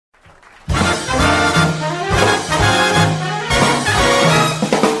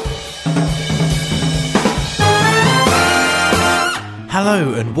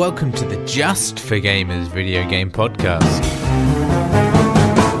Hello and welcome to the Just for Gamers video game podcast.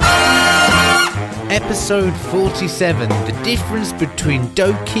 Episode 47, the difference between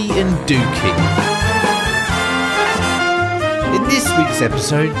Doki and Dookie. In this week's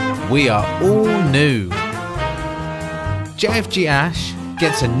episode, we are all new. JfG Ash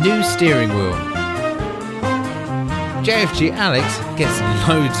gets a new steering wheel. JfG Alex gets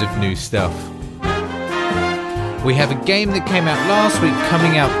loads of new stuff. We have a game that came out last week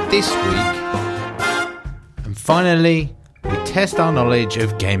coming out this week. And finally, we test our knowledge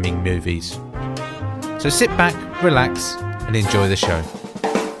of gaming movies. So sit back, relax, and enjoy the show.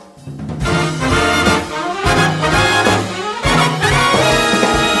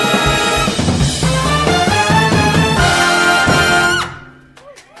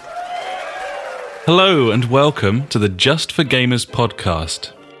 Hello and welcome to the Just for Gamers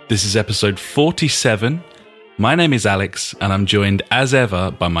podcast. This is episode 47. My name is Alex, and I'm joined as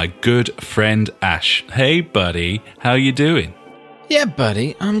ever by my good friend Ash. Hey, buddy, how you doing? Yeah,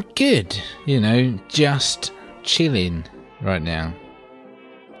 buddy, I'm good. You know, just chilling right now.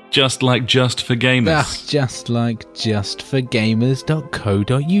 Just like Just for Gamers. Just like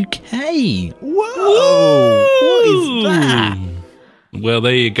justforgamers.co.uk. Whoa! What is that? Well,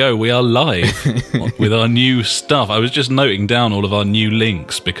 there you go. We are live with our new stuff. I was just noting down all of our new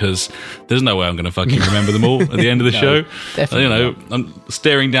links because there's no way I'm going to fucking remember them all at the end of the show. Definitely not. I'm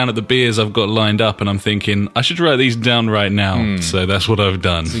staring down at the beers I've got lined up and I'm thinking, I should write these down right now. So that's what I've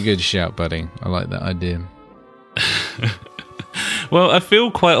done. It's a good shout, buddy. I like that idea. Well, I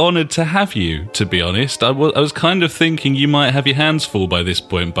feel quite honoured to have you, to be honest. I was kind of thinking you might have your hands full by this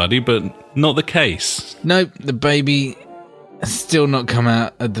point, buddy, but not the case. Nope, the baby has still not come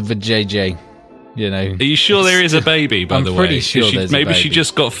out of the vajayjay, you know. Are you sure there is a baby, by the way? I'm pretty sure there's a baby. Maybe she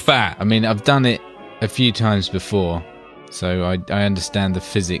just got fat. I mean, I've done it a few times before, so I understand the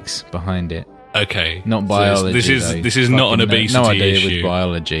physics behind it. Okay. Not biology, This is not an obesity no idea issue. with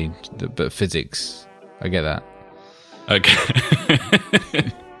biology, but physics. I get that.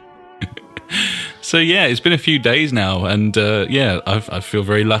 Okay. So yeah, it's been a few days now, and I feel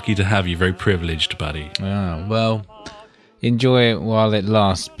very lucky to have you, very privileged, buddy. Oh, well, enjoy it while it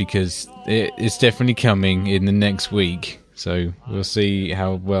lasts, because it's definitely coming in the next week, so we'll see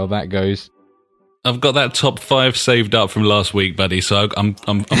how well that goes. I've got that top 5 saved up from last week, buddy, so I'm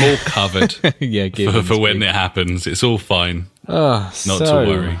all covered. Yeah, for when it happens. It's all fine. Oh, not to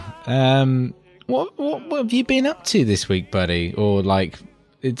worry. What have you been up to this week, buddy? Or like,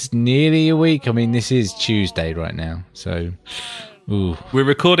 it's nearly a week. I mean, this is Tuesday right now, so. Ooh. We're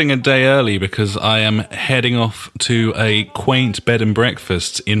recording a day early because I am heading off to a quaint bed and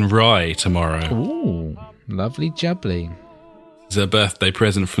breakfast in Rye tomorrow. Ooh, lovely jubbly. It's a birthday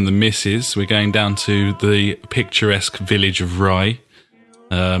present from the missus. We're going down to the picturesque village of Rye.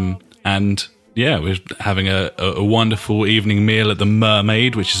 And yeah, we're having a wonderful evening meal at the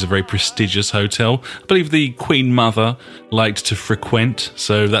Mermaid, which is a very prestigious hotel. I believe the Queen Mother liked to frequent,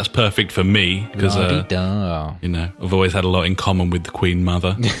 so that's perfect for me because you know, I've always had a lot in common with the Queen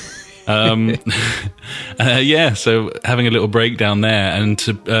Mother. Yeah, so having a little breakdown there, and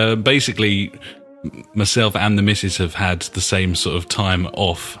to basically myself and the missus have had the same sort of time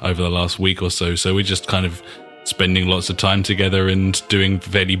off over the last week or so. So we're just kind of spending lots of time together and doing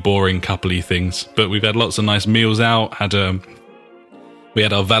very boring coupley things. But we've had lots of nice meals out. We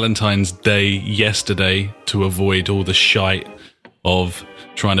had our Valentine's Day yesterday to avoid all the shite of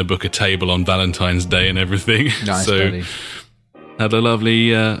trying to book a table on Valentine's Day and everything. Nice, so buddy. Had a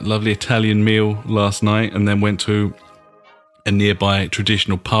lovely Italian meal last night, and then went to a nearby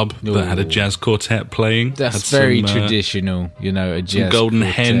traditional pub that had a jazz quartet playing. That's very traditional, you know, a jazz Golden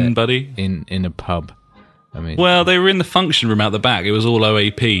quartet Hen, buddy. in a pub. I mean, well, they were in the function room out the back. It was all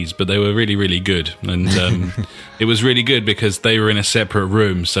OAPs, but they were really, really good. And it was really good because they were in a separate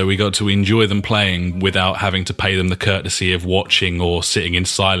room, so we got to enjoy them playing without having to pay them the courtesy of watching or sitting in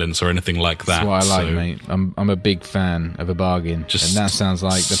silence or anything like that. That's what I like, mate. I'm a big fan of a bargain, and that sounds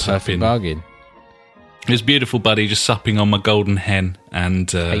like the perfect bargain. It was beautiful, buddy, just supping on my Golden Hen and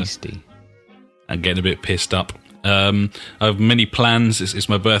tasty, and getting a bit pissed up. I have many plans. It's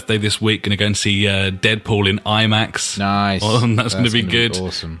my birthday this week. Going to go and see Deadpool in IMAX. Nice. That's going to be good.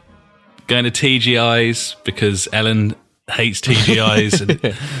 Awesome. Going to TGI's because Ellen hates TGI's.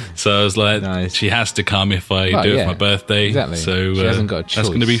 So I was like, nice. She has to come if I do it for my birthday. Exactly. So she hasn't got a choice. That's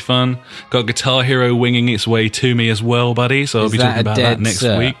going to be fun. Got Guitar Hero winging its way to me as well, buddy. So I'll be talking about that next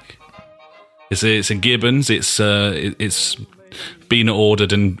week. It's a Gibbons. It's been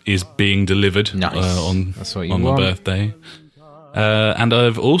ordered and is being delivered on my birthday. And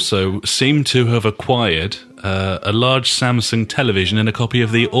I've also seemed to have acquired a large Samsung television and a copy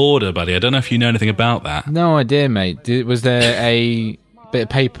of The Order, buddy. I don't know if you know anything about that. No idea, mate. Was there a bit of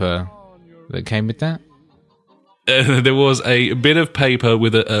paper that came with that? There was a bit of paper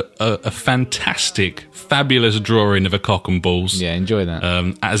with a fantastic, fabulous drawing of a cock and balls. Yeah, enjoy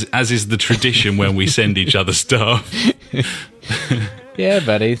that. As is the tradition when we send each other stuff. Yeah,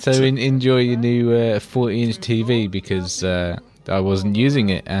 buddy. So enjoy your new 40-inch TV because I wasn't using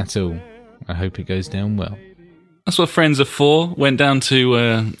it at all. I hope it goes down well. That's what friends are for. Went down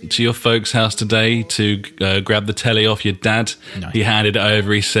to your folks' house today to grab the telly off your dad. Nice. He handed it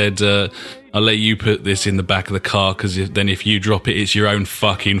over. He said, I'll let you put this in the back of the car because then if you drop it, it's your own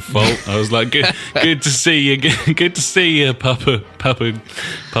fucking fault. I was like, good to see you. Good to see you, Papa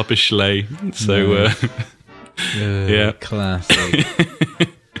Schley. So, yeah. Classic.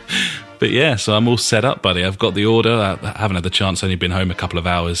 But yeah, so I'm all set up, buddy. I've got The Order. I haven't had the chance. Only been home a couple of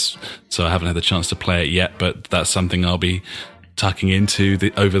hours, so I haven't had the chance to play it yet. But that's something I'll be tucking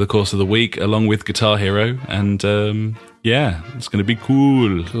into over the course of the week, along with Guitar Hero. And yeah, it's going to be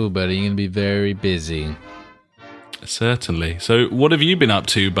cool. Cool, buddy. You're going to be very busy. Certainly. So, what have you been up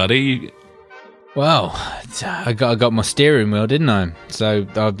to, buddy? Well, I got my steering wheel, didn't I? So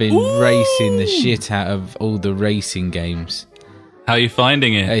I've been racing the shit out of all the racing games. How are you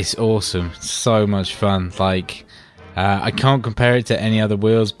finding it? It's awesome. So much fun. Like, I can't compare it to any other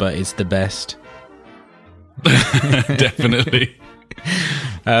wheels, but it's the best. Definitely.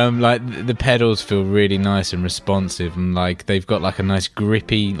 Like, the pedals feel really nice and responsive, and like they've got like a nice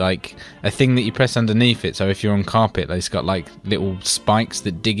grippy, like a thing that you press underneath it. So if you're on carpet, it's got like little spikes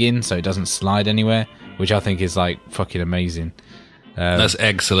that dig in, so it doesn't slide anywhere, which I think is like fucking amazing. That's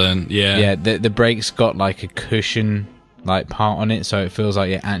excellent. Yeah. Yeah. The brake's got like a cushion like part on it, so it feels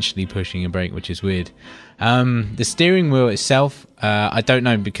like you're actually pushing a brake, which is weird. The steering wheel itself, I don't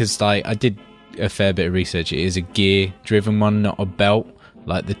know, because like I did a fair bit of research. It is a gear driven one, not a belt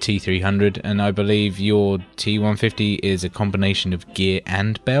like the T300, and I believe your T150 is a combination of gear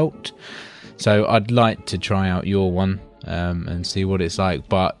and belt. So I'd like to try out your one and see what it's like,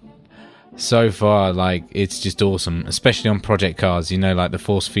 but so far, like, it's just awesome, especially on project cars. You know, like the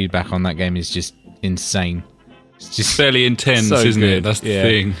force feedback on that game is just insane. It's just fairly intense, so isn't good. it? That's the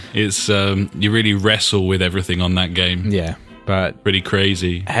thing. It's you really wrestle with everything on that game. Yeah, but pretty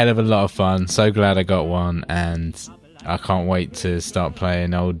crazy. Hell of a lot of fun. So glad I got one, and I can't wait to start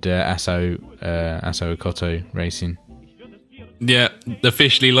playing old Asso Okoto racing. Yeah,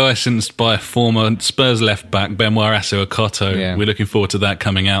 officially licensed by former Spurs left back Benoit Asso Okoto. Yeah. We're looking forward to that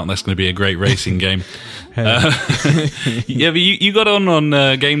coming out. That's going to be a great racing game. Yeah, but you got on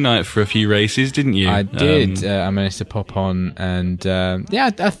game night for a few races, didn't you? I did. I managed to pop on, and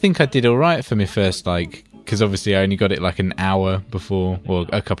yeah, I think I did all right for my first, like, because obviously I only got it like an hour before, or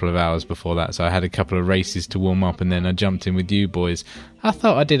a couple of hours before that, so I had a couple of races to warm up, and then I jumped in with you boys. I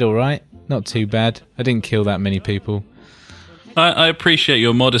thought I did all right. Not too bad. I didn't kill that many people. I appreciate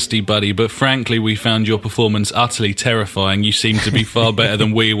your modesty, buddy, but frankly, we found your performance utterly terrifying. You seem to be far better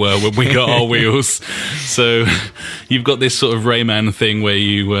than we were when we got our wheels. So you've got this sort of Rayman thing where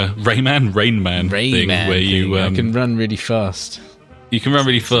you... Rain Man thing where you... I can run really fast. You can run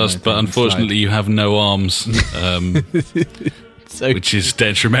really fast, but unfortunately you have no arms, which is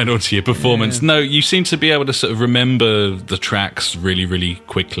detrimental to your performance. Yeah. No, you seem to be able to sort of remember the tracks really, really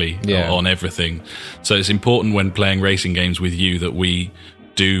quickly on everything. So it's important when playing racing games with you that we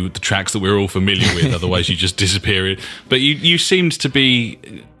do the tracks that we're all familiar with, otherwise you just disappear. But you seemed to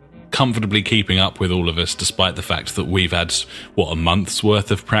be comfortably keeping up with all of us, despite the fact that we've had, a month's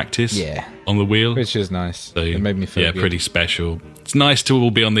worth of practice on the wheel. Which is nice. So, it made me feel good. Pretty special. It's nice to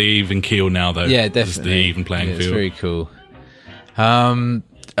all be on the even keel now, though. Yeah, definitely. The even playing field. It's very cool.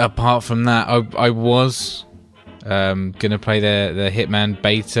 Apart from that, I was going to play the Hitman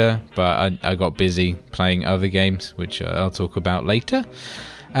beta, but I got busy playing other games, which I'll talk about later.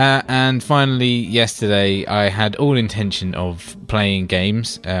 And finally, yesterday, I had all intention of playing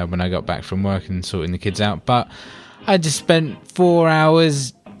games when I got back from work and sorting the kids out, but I just spent 4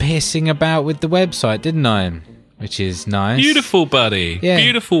 hours pissing about with the website, didn't I? Which is nice. Beautiful, buddy. Yeah.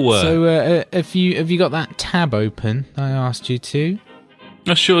 Beautiful work. So, have you got that tab open? I asked you to.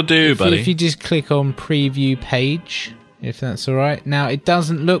 I sure do, buddy. If you just click on preview page, if that's all right. Now, it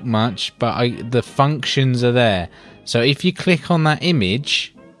doesn't look much, but the functions are there. So if you click on that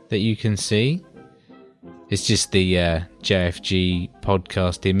image that you can see, it's just the JfG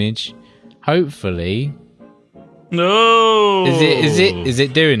podcast image. Hopefully. No. Is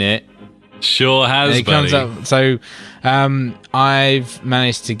it doing it? Sure has, it buddy. Comes up. So I've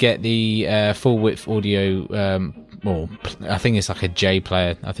managed to get the full width audio I think it's like a J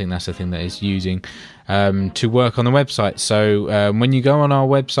player. I think that's the thing that it's using to work on the website. So when you go on our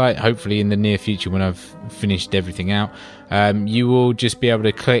website, hopefully in the near future when I've finished everything out, you will just be able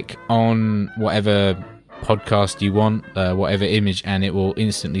to click on whatever podcast you want, whatever image, and it will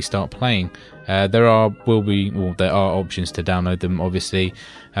instantly start playing. There are options to download them, obviously.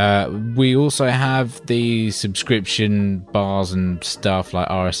 We also have the subscription bars and stuff like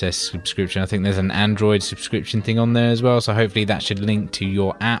RSS subscription. I think there's an Android subscription thing on there as well, so hopefully that should link to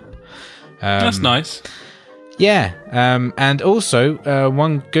your app. That's nice. Yeah, and also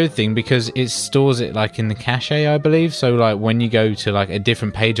one good thing, because it stores it like in the cache, I believe. So like when you go to like a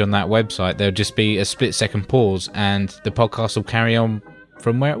different page on that website, there'll just be a split-second pause, and the podcast will carry on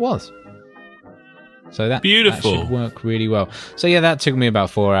from where it was. So that should work really well. So yeah, that took me about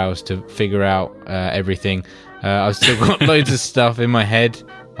 4 hours to figure out everything. I've still got loads of stuff in my head,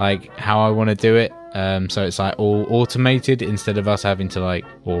 like how I want to do it. So it's like all automated instead of us having to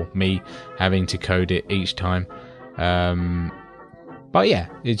me having to code it each time. But yeah,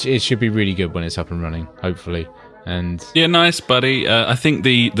 it should be really good when it's up and running, hopefully. And yeah, nice, buddy. I think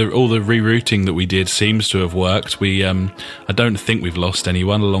all the rerouting that we did seems to have worked. I don't think we've lost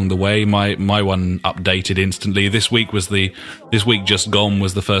anyone along the way. My one updated instantly. This week just gone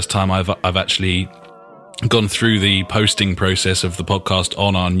was the first time I've actually gone through the posting process of the podcast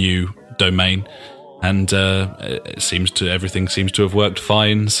on our new domain, and everything seems to have worked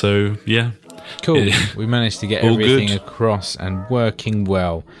fine. So yeah, cool. We managed to get everything across and working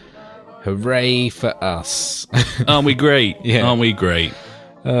well. Hooray for us. Aren't we great? Yeah. Aren't we great?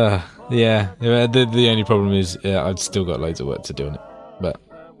 Yeah. The only problem is I've still got loads of work to do on it. But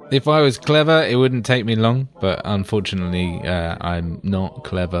if I was clever, it wouldn't take me long. But unfortunately, I'm not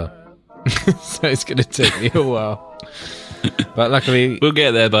clever. So it's going to take me a while. But luckily... We'll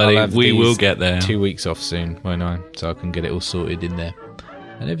get there, buddy. We will get there. 2 weeks off soon, won't I? So I can get it all sorted in there.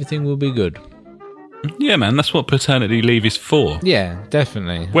 And everything will be good. Yeah, man, that's what paternity leave is for. Yeah,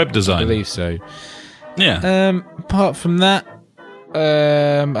 definitely. Web design. I believe so. Yeah. Apart from that,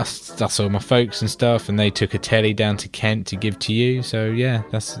 I saw my folks and stuff, and they took a telly down to Kent to give to you. So yeah,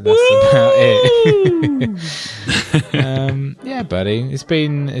 that's about it. Yeah, buddy, it's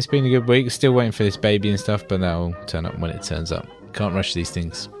been a good week. Still waiting for this baby and stuff, but that'll turn up when it turns up. Can't rush these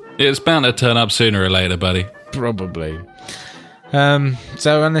things. It's bound to turn up sooner or later, buddy. Probably.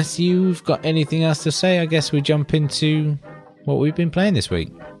 So unless you've got anything else to say, I guess we jump into what we've been playing this week.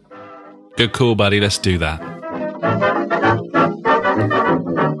 Good call, buddy. Let's do that.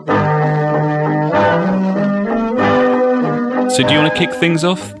 So do you want to kick things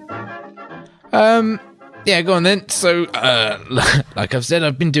off? Yeah, go on then. So, like I've said,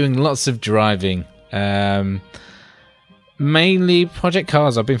 I've been doing lots of driving. Mainly Project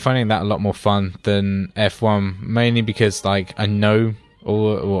Cars. I've been finding that a lot more fun than F1, mainly because I know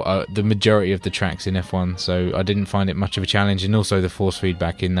the majority of the tracks in F1, so I didn't find it much of a challenge, and also the force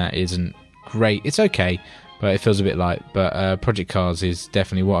feedback in that isn't great. It's okay, but it feels a bit light. But Project Cars is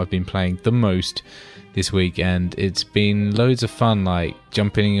definitely what I've been playing the most this week, and it's been loads of fun, like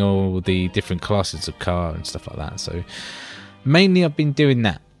jumping in all the different classes of car and stuff like that. So mainly I've been doing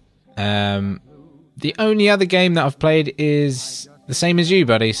that. The only other game that I've played is the same as you,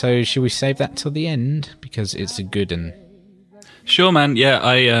 buddy, so should we save that till the end? Because it's a good one. Sure, man. Yeah,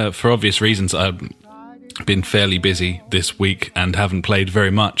 I for obvious reasons, I've been fairly busy this week and haven't played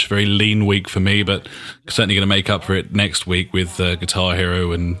very much. Very lean week for me, but certainly going to make up for it next week with Guitar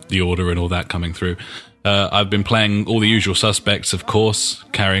Hero and The Order and all that coming through. I've been playing all the usual suspects, of course,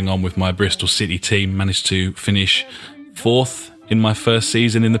 carrying on with my Bristol City team. Managed to finish 4th in my first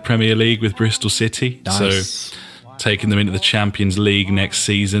season in the Premier League with Bristol City. Nice. So taking them into the Champions League next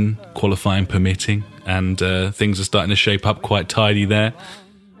season, qualifying permitting, and things are starting to shape up quite tidy there.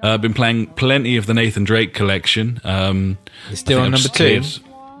 I've been playing plenty of the Nathan Drake collection. You're still on number 2?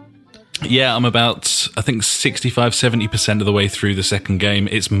 Yeah, I'm about, I think, 65-70% of the way through the second game.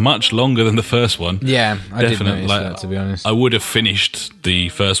 It's much longer than the first one. Yeah, I did notice that, to be honest. I would have finished the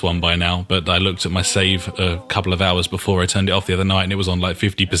first one by now, but I looked at my save a couple of hours before I turned it off the other night, and it was on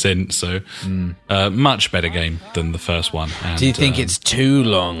 50%, so much better game than the first one. And, do you think it's too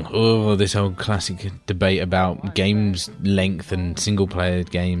long? Oh, this whole classic debate about games length and single-player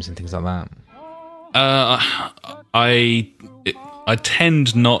games and things like that. I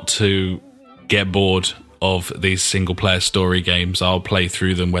tend not to get bored of these single-player story games. I'll play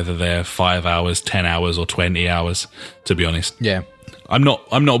through them whether they're 5 hours, 10 hours, or 20 hours, to be honest. Yeah. I'm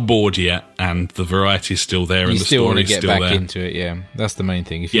not bored yet, and the variety's still there, and the story's still there. You still want to get back into it, yeah. That's the main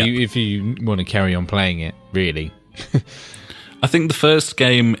thing. If you want to carry on playing it, really. I think the first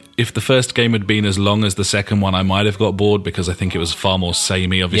game, if the first game had been as long as the second one, I might have got bored because I think it was far more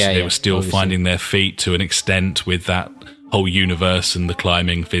samey. Obviously, they were still finding their feet to an extent with that whole universe and the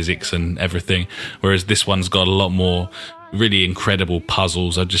climbing physics and everything. Whereas this one's got a lot more really incredible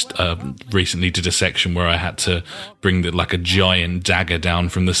puzzles. I just recently did a section where I had to bring a giant dagger down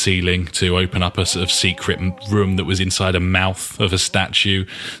from the ceiling to open up a sort of secret room that was inside a mouth of a statue.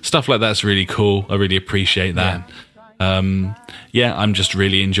 Stuff like that's really cool. I really appreciate that. I'm just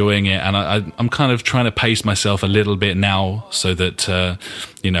really enjoying it, and I'm kind of trying to pace myself a little bit now so that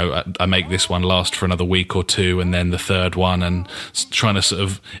I make this one last for another week or two, and then the third one, and trying to sort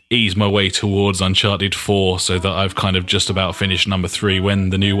of ease my way towards Uncharted 4 so that I've kind of just about finished number 3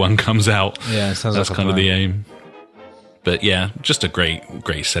 when the new one comes out. Yeah, sounds that's like kind of the aim. But yeah, just a great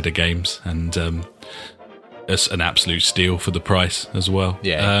set of games, and it's an absolute steal for the price as well.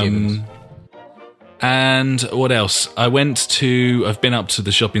 Yeah. And what else? I've been up to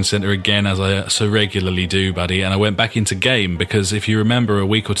the shopping centre again, as I so regularly do, buddy, and I went back into game because if you remember a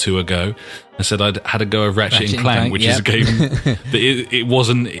week or two ago, I said I'd had a go of Ratchet and Clank, which is a game that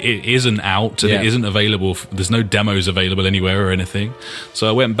it isn't out and it isn't available. There's no demos available anywhere or anything. So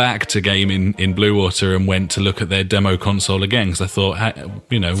I went back to game in Blue Water and went to look at their demo console again because I thought,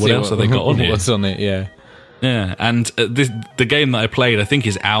 what else have they got on here? What's on it, yeah. Yeah, and the game that I played, I think,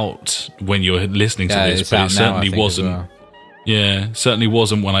 is out when you're listening to this, but it certainly wasn't. Well. Yeah, certainly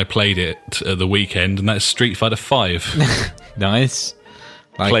wasn't when I played it at the weekend, and that's Street Fighter 5. Nice.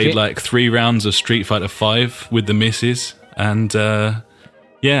 Played 3 rounds of Street Fighter 5 with the missus, and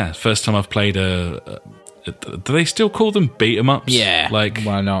first time I've played do they still call them beat 'em ups? Yeah,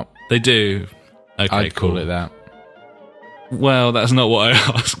 why not? They do. Okay, I'd cool. call it that. Well, that's not what I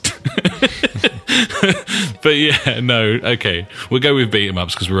asked. But yeah, no, okay. We'll go with beat 'em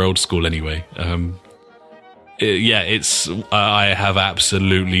ups because we're old school anyway. I have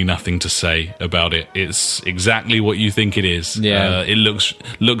absolutely nothing to say about it. It's exactly what you think it is. Yeah. It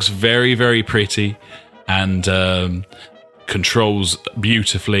looks very, very pretty and controls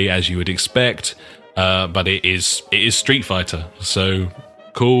beautifully as you would expect. But it is Street Fighter, so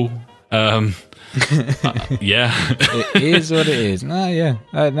cool. Yeah, it is what it is. No, yeah,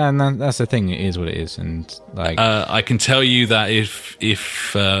 no, that's the thing. It is what it is, and I can tell you that if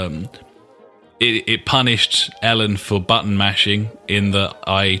it punished Ellen for button mashing, in that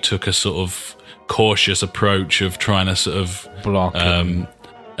I took a sort of cautious approach of trying to sort of block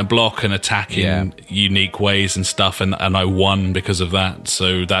and attack in unique ways and stuff, and I won because of that.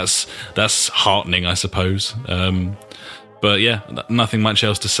 So that's heartening, I suppose. But yeah, nothing much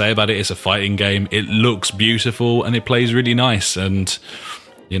else to say about it. It's a fighting game. It looks beautiful and it plays really nice. And,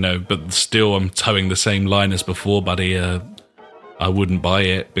 but still I'm towing the same line as before, buddy. I wouldn't buy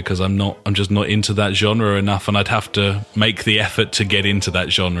it because I'm just not into that genre enough, and I'd have to make the effort to get into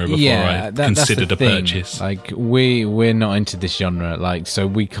that genre before I considered a purchase. We're not into this genre, so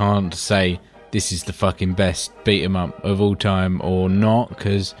we can't say this is the fucking best beat 'em up of all time or not,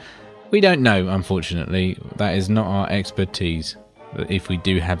 because we don't know, unfortunately. That is not our expertise. If we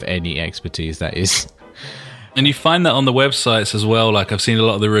do have any expertise, that is. And you find that on the websites as well. I've seen a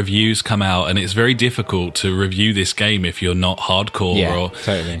lot of the reviews come out, and it's very difficult to review this game if you're not hardcore. Yeah,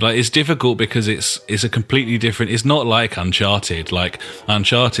 totally. It's difficult because it's a completely different... It's not like Uncharted.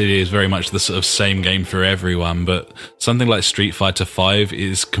 Uncharted is very much the sort of same game for everyone, but something like Street Fighter 5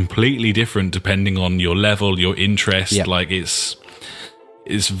 is completely different depending on your level, your interest. Yep.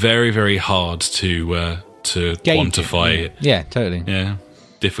 It's very, very hard to quantify it. Yeah, totally. Yeah,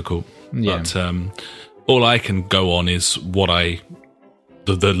 difficult. Yeah. But all I can go on is what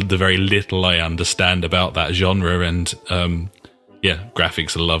the very little I understand about that genre, and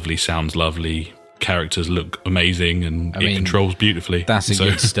graphics are lovely, sounds lovely, characters look amazing, and it controls beautifully. That's a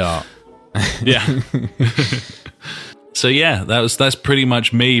good start. Yeah. So yeah, that's pretty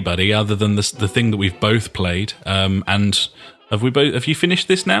much me, buddy. Other than the thing that we've both played, and. Have you finished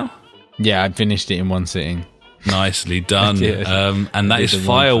this now? Yeah, I finished it in one sitting. Nicely done. And that is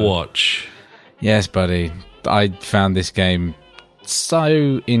Firewatch. Yes, buddy. I found this game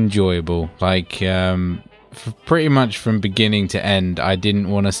so enjoyable. Pretty much from beginning to end, I didn't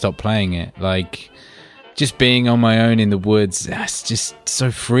want to stop playing it. Just being on my own in the woods, that's just so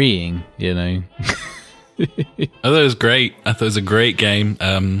freeing, I thought it was great. I thought it was a great game.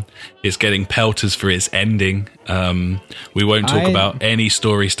 It's getting pelters for its ending. We won't talk about any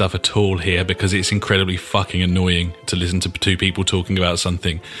story stuff at all here because it's incredibly fucking annoying to listen to two people talking about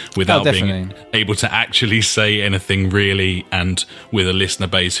something without being able to actually say anything really, and with a listener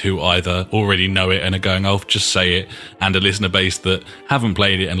base who either already know it and are going, "I'll just say it," and a listener base that haven't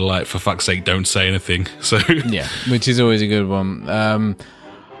played it and are like, "For fuck's sake, don't say anything." So yeah, which is always a good one.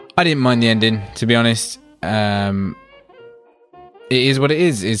 I didn't mind the ending, to be honest. It is what it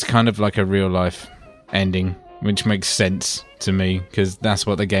is. It's kind of like a real life ending, which makes sense to me because that's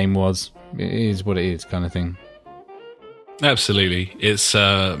what the game was. It is what it is, kind of thing. Absolutely,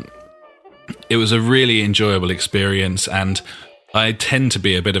 it was a really enjoyable experience, and I tend to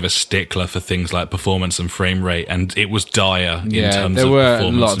be a bit of a stickler for things like performance and frame rate, and it was dire in terms of performance. There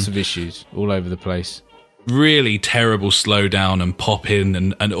were lots of issues all over the place. Really terrible slowdown and pop in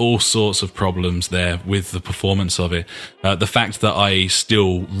and all sorts of problems there with the performance of it. The fact that I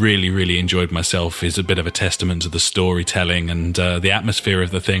still really, really enjoyed myself is a bit of a testament to the storytelling and the atmosphere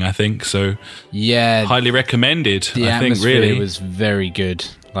of the thing, I think. So, yeah, highly recommended. The atmosphere really was very good.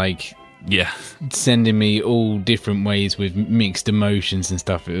 Like, yeah, sending me all different ways with mixed emotions and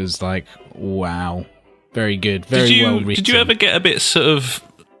stuff. It was like, wow, very good, very well written. Did you ever get a bit sort of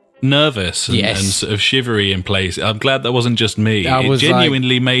nervous and sort of shivery in place? I'm glad that wasn't just me. It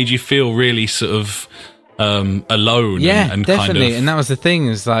genuinely made you feel really sort of alone and definitely. kind of, and that was the thing,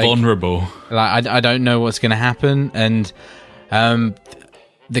 is like vulnerable. Like I don't know what's going to happen, and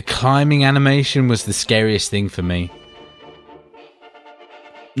the climbing animation was the scariest thing for me.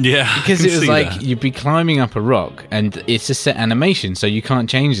 Yeah, because it was like you'd be climbing up a rock and it's a set animation, so you can't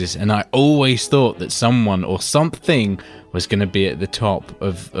change this. And I always thought that someone or something was going to be at the top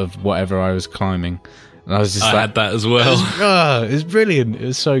of whatever I was climbing. And I was just I had that as well. It was brilliant. It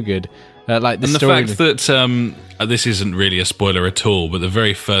was so good. Like the fact that this isn't really a spoiler at all, but the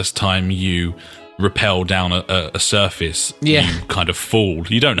very first time you rappel down a surface, you kind of fall.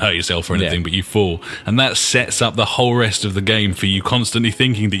 You don't hurt yourself or anything, but you fall, and that sets up the whole rest of the game for you constantly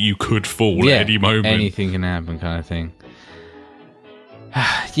thinking that you could fall at any moment. Anything can happen, kind of thing.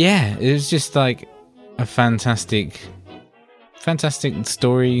 Yeah, it was just like a fantastic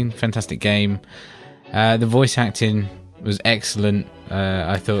story, fantastic game. The voice acting was excellent.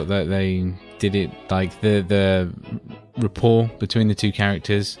 I thought that they did it, like the rapport between the two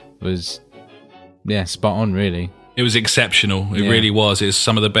characters was spot on, really. It was exceptional. It really was. It's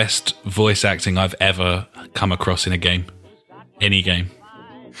some of the best voice acting I've ever come across in a game. Any game.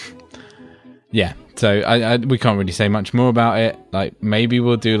 Yeah, so we can't really say much more about it. Like, maybe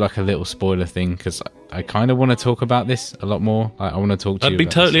we'll do like a little spoiler thing, because I kind of want to talk about this a lot more. I want to talk to you. I'd be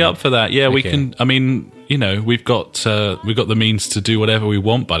totally up for that. Yeah, we can. I mean, you know, we've got the means to do whatever we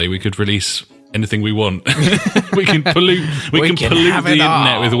want, buddy. We could release anything we want. we can pollute the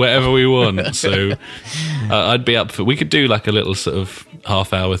internet with whatever we want. So I'd be up for. We could do like a little sort of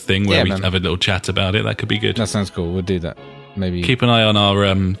half-hour thing where we have a little chat about it. That could be good. That sounds cool. We'll do that. Maybe keep an eye on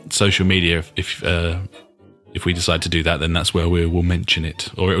our social media. If we decide to do that, then that's where we'll mention it,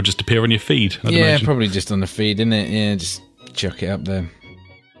 or it'll just appear on your feed. I'd imagine. Probably just on the feed, isn't it? Yeah, just chuck it up there.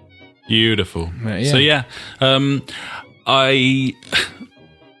 Beautiful. So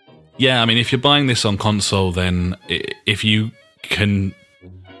I mean, if you're buying this on console, then if you can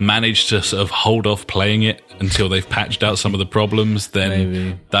manage to sort of hold off playing it until they've patched out some of the problems,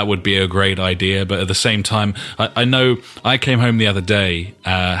 then that would be a great idea. But at the same time, I know I came home the other day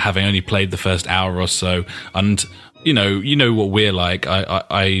having only played the first hour or so, and you know what we're like.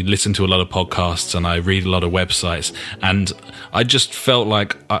 I listen to a lot of podcasts and I read a lot of websites, and I just felt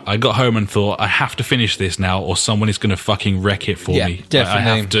like I got home and thought, I have to finish this now, or someone is going to fucking wreck it for me.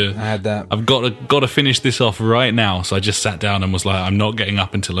 Definitely. I have to. I had that. I've got to finish this off right now. So I just sat down and was like, I'm not getting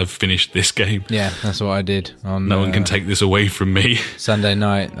up until I've finished this game. Yeah, that's what I did. No one can take this away from me. Sunday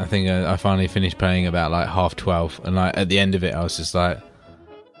night, I think I finally finished playing about like 12:30, and like at the end of it, I was just like,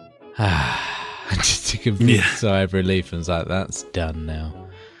 I just took a big sigh of relief and was like, that's done now.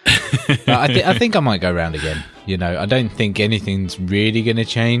 But I think I might go around again. You know, I don't think anything's really going to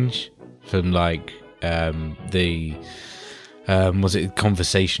change from like the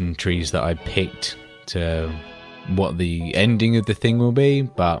conversation trees that I picked to what the ending of the thing will be.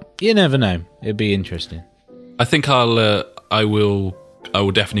 But you never know. It'd be interesting. I think I will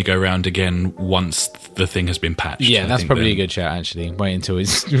definitely go around again once the thing has been patched. Yeah, that's probably a good chat, actually. Wait until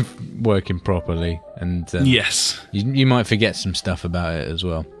it's working properly. And yes. You might forget some stuff about it as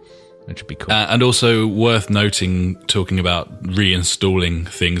well, which would be cool. And also worth noting, talking about reinstalling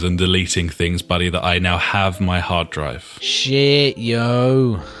things and deleting things, buddy, that I now have my hard drive. Shit,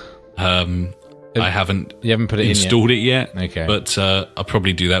 yo. I haven't put it installed it yet. Okay. But I'll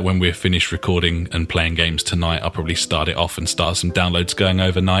probably do that when we're finished recording and playing games tonight. I'll probably start it off and start some downloads going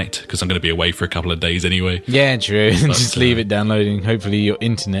overnight because I'm going to be away for a couple of days anyway. Yeah, true. Just leave it downloading. Hopefully your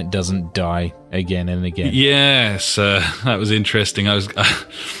internet doesn't die again and again. Yes, that was interesting. I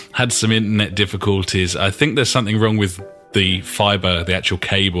had some internet difficulties. I think there's something wrong with the fiber, the actual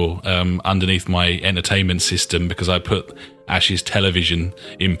cable, underneath my entertainment system because I put Ash's television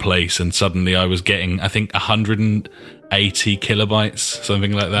in place and suddenly I was getting, I think, 180 kilobytes,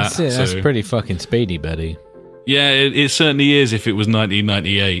 something like that. That's pretty fucking speedy, buddy. Yeah, it certainly is if it was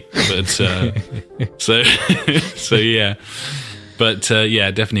 1998. But so yeah. But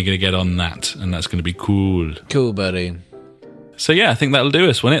yeah, definitely going to get on that, and that's going to be cool. Cool, buddy. So yeah, I think that'll do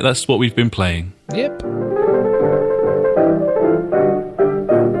us, won't it? That's what we've been playing. Yep.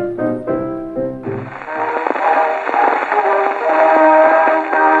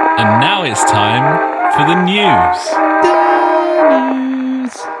 And now it's time for the news.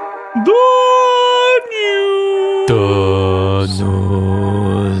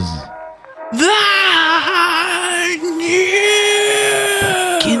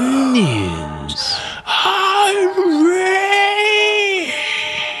 Fucking news. Hooray!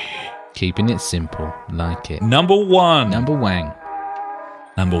 Keeping it simple, like it. Number one. Number one.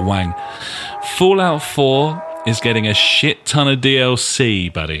 Fallout 4 is getting a shit ton of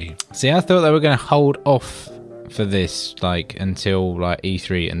DLC, buddy. See, I thought they were going to hold off for this, like, until, like,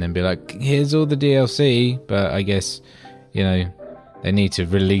 E3 and then be like, here's all the DLC, but I guess, you know, they need to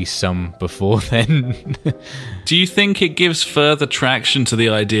release some before then. Do you think it gives further traction to the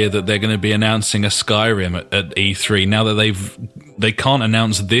idea that they're going to be announcing a Skyrim at E3 now that they can't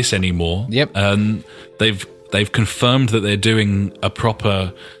announce this anymore? Yep. They've confirmed that they're doing a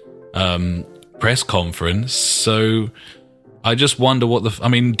proper press conference, so I just wonder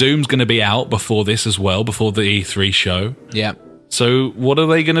Doom's going to be out before this as well, before the E3 show. Yeah. So what are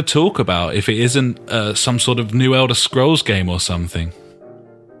they going to talk about if it isn't some sort of new Elder Scrolls game or something?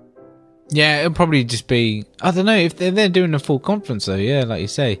 Yeah, it'll probably just be, I don't know, if they're doing a full conference though, yeah, like you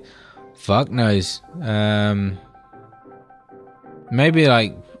say. Fuck knows. Maybe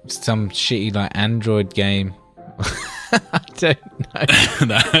like some shitty like Android game. I don't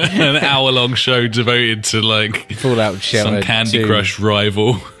know. An hour-long show devoted to like Fallout Shelter some Candy 2. Crush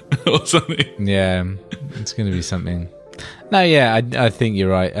rival or something. Yeah, it's going to be something. No, yeah, I think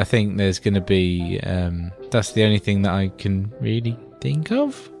you're right. I think there's going to be. That's the only thing that I can really think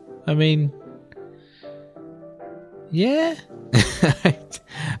of. I mean, yeah.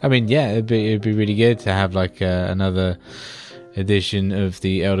 I mean, yeah, it'd be really good to have like another edition of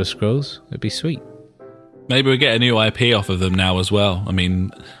the Elder Scrolls. It'd be sweet. Maybe we get a new IP off of them now as well. I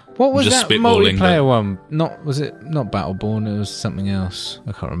mean, what was just that multiplayer one? Was it not Battleborn? It was something else.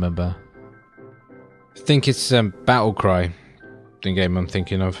 I can't remember. I think it's Battlecry, the game I'm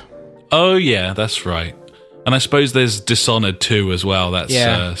thinking of. Oh yeah, that's right. And I suppose there's Dishonored 2 as well. That's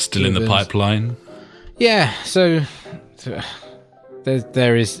still in the pipeline. Yeah, so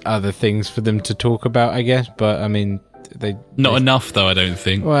there is other things for them to talk about, I guess. But I mean, not enough though, I don't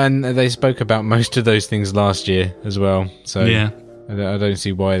think. Well, and they spoke about most of those things last year as well. So yeah, I don't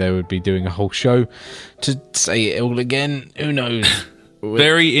see why they would be doing a whole show to say it all again. Who knows?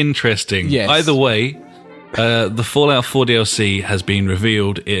 Very interesting. Yes. Either way, the Fallout 4 DLC has been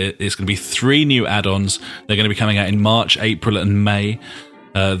revealed. It's going to be 3 new add-ons. They're going to be coming out in March, April, and May.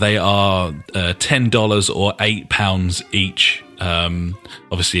 They are $10 or £8 each.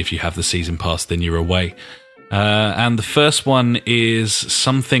 Obviously, if you have the season pass, then you're away. And the first one is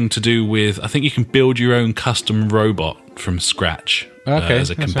something to do with, I think you can build your own custom robot from scratch as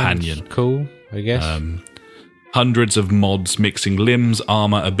a companion. Cool, I guess. Hundreds of mods mixing limbs,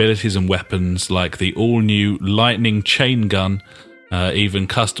 armor, abilities, and weapons like the all-new lightning chain gun. Even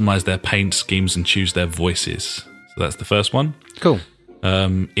customize their paint schemes and choose their voices. So that's the first one. Cool.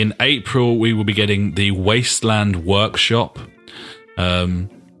 In April, we will be getting the Wasteland Workshop.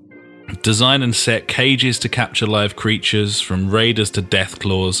 Design and set cages to capture live creatures, from raiders to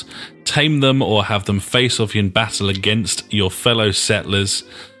deathclaws. Tame them or have them face off in battle against your fellow settlers.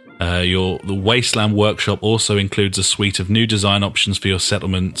 The Wasteland Workshop also includes a suite of new design options for your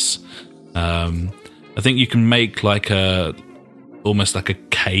settlements. I think you can make like almost like a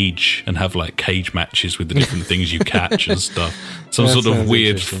cage and have like cage matches with the different things you catch and stuff. Some sort of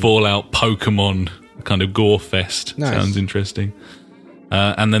weird Fallout Pokemon kind of gore fest. Nice. Sounds interesting.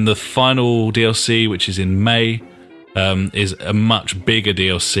 And then the final DLC, which is in May, is a much bigger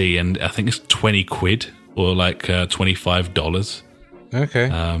DLC, and I think it's £20 or like $25. Okay.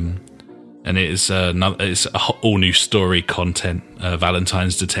 and it's all new story content.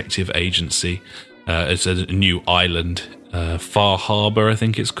 Valentine's Detective Agency. It's a new island, Far Harbor, I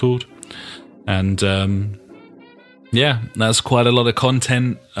think it's called, and that's quite a lot of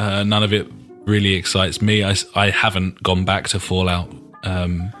content. None of it really excites me. I haven't gone back to Fallout.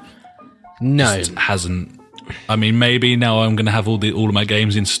 No, just hasn't. I mean, maybe now I'm going to have all of my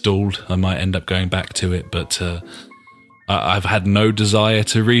games installed, I might end up going back to it, but I've had no desire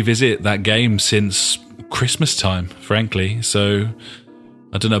to revisit that game since Christmas time, frankly. So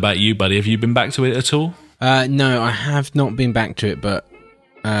I don't know about you, buddy. Have you been back to it at all? No, I have not been back to it, but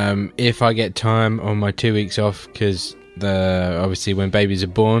if I get time on my 2 weeks off, because obviously when babies are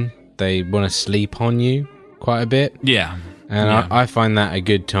born, they want to sleep on you quite a bit. Yeah. And yeah. I find that a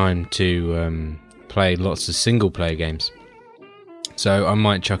good time to play lots of single-player games. So I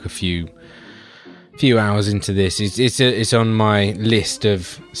might chuck a few hours into this. It's on my list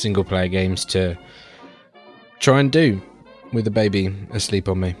of single-player games to try and do with the baby asleep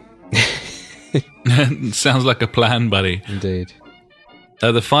on me. Sounds like a plan, buddy. Indeed.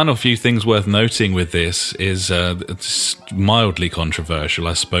 The final few things worth noting with this is it's mildly controversial,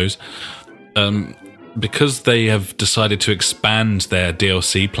 I suppose. Because they have decided to expand their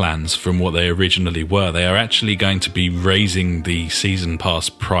DLC plans from what they originally were, they are actually going to be raising the Season Pass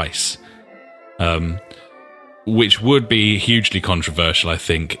price. Which would be hugely controversial, I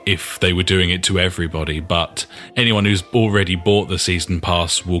think, if they were doing it to everybody. But anyone who's already bought the Season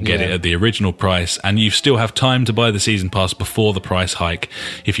Pass will get it at the original price, and you still have time to buy the Season Pass before the price hike.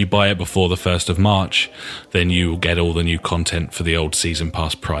 If you buy it before the 1st of March, then you will get all the new content for the old Season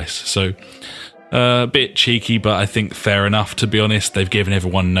Pass price. So, a bit cheeky, but I think fair enough, to be honest. They've given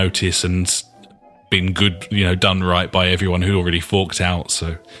everyone notice and been good, done right by everyone who already forked out,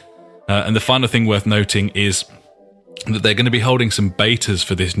 so... and the final thing worth noting is that they're going to be holding some betas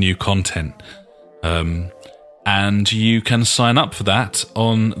for this new content. And you can sign up for that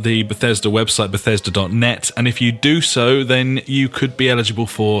on the Bethesda website, Bethesda.net. And if you do so, then you could be eligible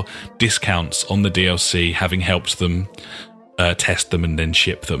for discounts on the DLC, having helped them test them and then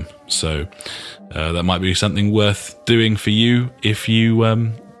ship them. So that might be something worth doing for you if you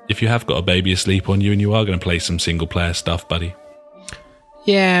have got a baby asleep on you and you are going to play some single-player stuff, buddy.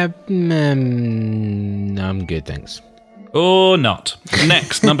 Yeah, I'm good, thanks. Or not.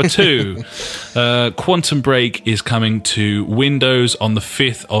 Next, number 2. Quantum Break is coming to Windows on the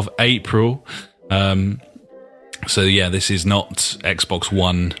 5th of April. So yeah, this is not Xbox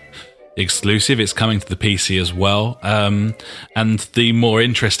One exclusive. It's coming to the PC as well. And the more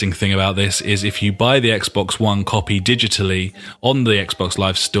interesting thing about this is if you buy the Xbox One copy digitally on the Xbox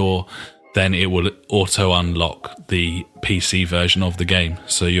Live Store, then it will auto-unlock the PC version of the game.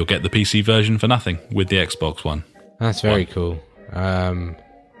 So you'll get the PC version for nothing with the Xbox One. That's very cool.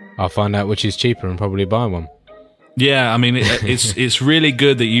 I'll find out which is cheaper and probably buy one. Yeah, I mean, it's really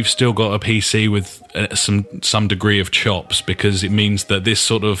good that you've still got a PC with some degree of chops, because it means that this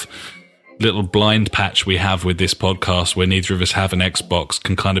sort of little blind patch we have with this podcast where neither of us have an Xbox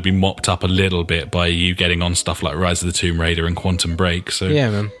can kind of be mopped up a little bit by you getting on stuff like Rise of the Tomb Raider and Quantum Break. So yeah,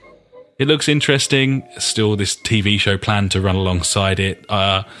 man. It looks interesting. Still this TV show planned to run alongside it.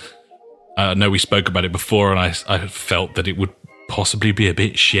 I know we spoke about it before, and I felt that it would possibly be a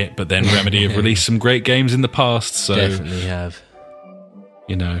bit shit, but then Remedy have released some great games in the past. So definitely have.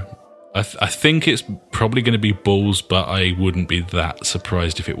 I think it's probably going to be balls, but I wouldn't be that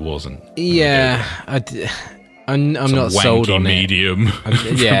surprised if it wasn't. Yeah, I'm not sold on medium.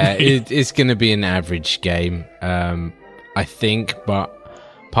 It. Yeah, it's going to be an average game, I think, but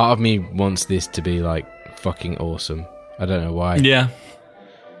part of me wants this to be like fucking awesome. I don't know why. Yeah.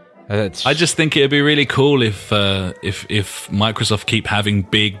 I just think it'd be really cool if Microsoft keep having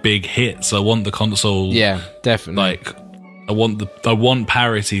big hits. I want the console. Yeah, definitely. Like, I want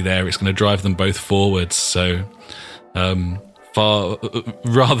parity there. It's going to drive them both forwards. So, rather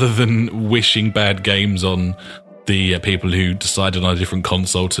than wishing bad games on the people who decided on a different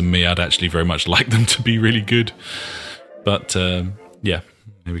console to me, I'd actually very much like them to be really good. But yeah,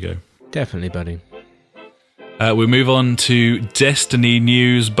 there we go. Definitely, buddy. We move on to Destiny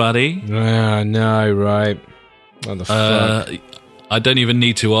news, buddy. No, right. What the fuck? I don't even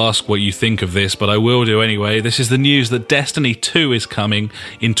need to ask what you think of this, but I will do anyway. This is the news that Destiny 2 is coming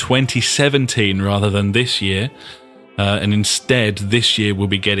in 2017 rather than this year. And instead, this year we'll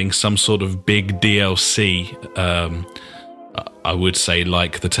be getting some sort of big DLC. I would say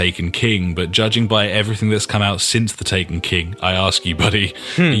like The Taken King, but judging by everything that's come out since The Taken King, I ask you, buddy,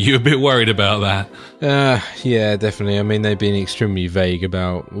 are you a bit worried about that? Yeah, definitely. I mean, they've been extremely vague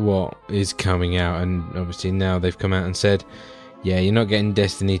about what is coming out, and obviously now they've come out and said, yeah, you're not getting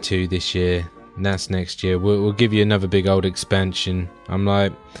Destiny 2 this year. And that's next year. We'll give you another big old expansion. I'm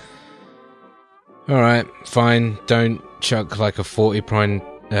like, alright, fine. Don't chuck like a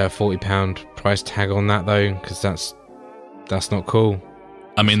 £40 price tag on that though, because that's not cool.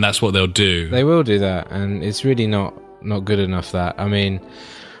 I mean, that's what they'll do. They will do that, and it's really not good enough. That, I mean,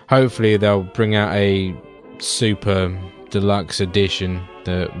 hopefully they'll bring out a super deluxe edition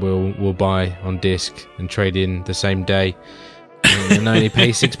that we'll buy on disc and trade in the same day, and only pay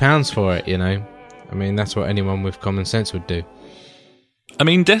 £6 for it. You know, I mean, that's what anyone with common sense would do. I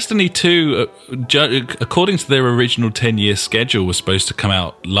mean, Destiny 2, according to their original 10-year schedule, was supposed to come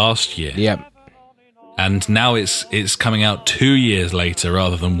out last year. Yep. And now it's coming out 2 years later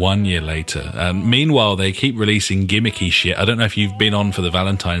rather than 1 year later. Meanwhile, they keep releasing gimmicky shit. I don't know if you've been on for the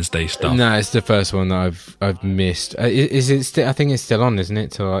Valentine's Day stuff. No, it's the first one that I've missed. Is it still? I think it's still on, isn't it?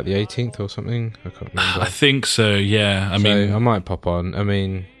 Till like the 18th or something. I can't remember. I think so. Yeah. I mean, I might pop on. I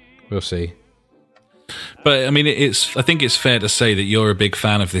mean, we'll see. But I mean, I think it's fair to say that you're a big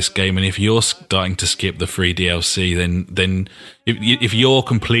fan of this game, and if you're starting to skip the free DLC, then if you're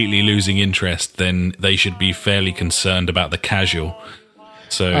completely losing interest, then they should be fairly concerned about the casual.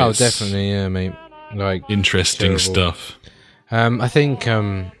 So, definitely, yeah, mate. Like, interesting terrible stuff. I think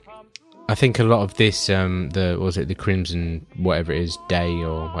a lot of this, the Crimson whatever it is day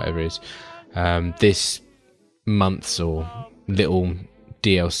or whatever it is, this month's or little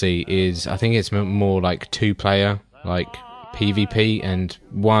DLC is, I think it's more like 2-player, like PvP, and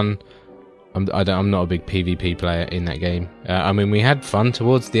one, I'm not a big PvP player in that game. I mean, we had fun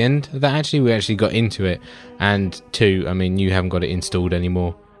towards the end of that. Actually, we actually got into it, and 2, I mean, you haven't got it installed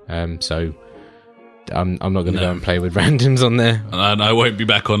anymore, so I'm not going to go and play with randoms on there, and I won't be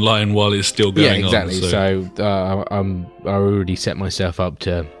back online while it's still going on. Yeah, exactly. So I already set myself up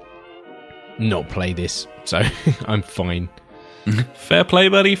to not play this, so I'm fine. Fair play,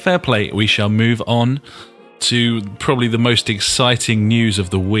 buddy, fair play. We shall move on to probably the most exciting news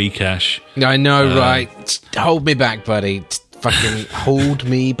of the week, Ash. I know, right? Hold me back, buddy. Fucking hold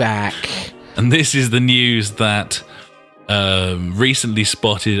me back. And this is the news that recently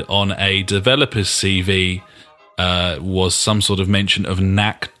spotted on a developer's CV was some sort of mention of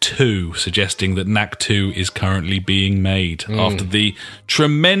Knack 2, suggesting that Knack 2 is currently being made after the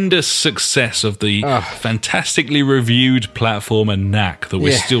tremendous success of the fantastically reviewed platformer Knack that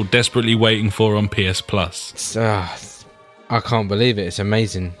we're still desperately waiting for on PS Plus. I can't believe it. It's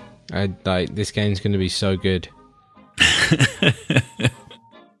amazing. This game's going to be so good.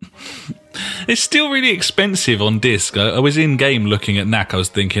 It's still really expensive on disc. I was in game looking at Knack. I was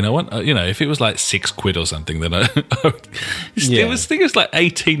thinking, I want, if it was like £6 or something, then I think it's like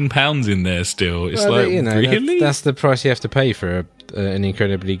 £18 in there still. It's really? That's the price you have to pay for an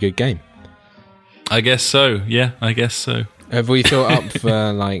incredibly good game. I guess so. Yeah, I guess so. Have we thought up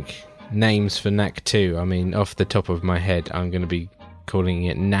for names for Knack 2? I mean, off the top of my head, I'm going to be calling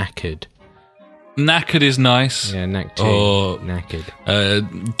it Knackered. Knackered is nice. Yeah, Knack 2. Or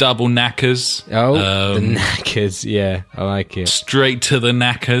Knackered. Double Knackers. Oh, the Knackers. Yeah, I like it. Straight to the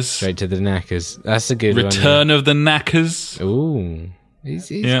Knackers. Straight to the Knackers. That's a good Return of the Knackers. Ooh, he's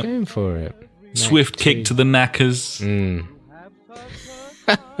going for it. Knack Swift 2. kick to the Knackers.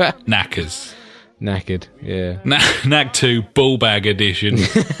 Knackers. Knackered, yeah. Knack 2 Bull Bag Edition.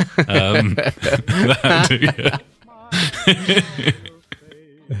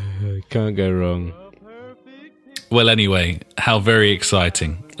 Can't go wrong. Well, anyway, how very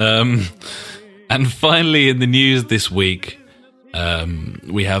exciting. And finally, in the news this week,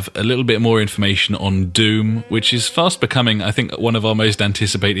 we have a little bit more information on Doom, which is fast becoming, I think, one of our most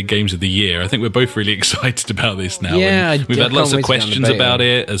anticipated games of the year. I think we're both really excited about this now. Yeah, we've had lots of questions about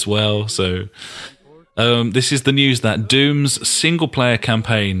it as well. So this is the news that Doom's single-player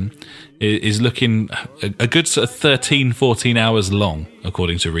campaign is looking a good sort of 13, 14 hours long,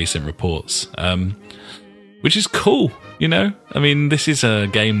 according to recent reports, which is cool, I mean, this is a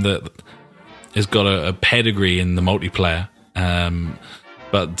game that has got a pedigree in the multiplayer,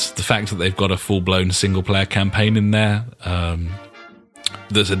 but the fact that they've got a full-blown single-player campaign in there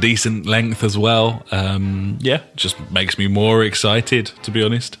that's a decent length as well, just makes me more excited, to be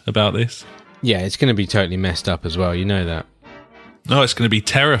honest, about this. Yeah, it's going to be totally messed up as well, you know that. Oh, it's going to be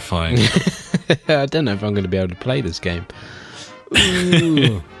terrifying. I don't know if I'm going to be able to play this game.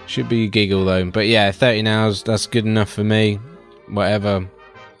 Ooh, should be a giggle though. But yeah, 13 hours, that's good enough for me. Whatever.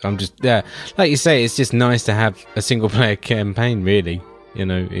 I'm just, like you say, it's just nice to have a single player campaign, really,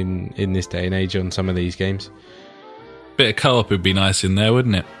 in this day and age on some of these games. Bit of co-op would be nice in there,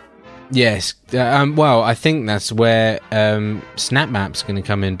 wouldn't it? Yes. Well, I think that's where Snap Map's going to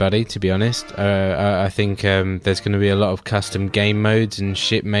come in, buddy, to be honest. I think there's going to be a lot of custom game modes and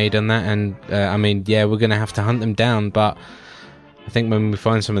shit made on that. And, we're going to have to hunt them down. But I think when we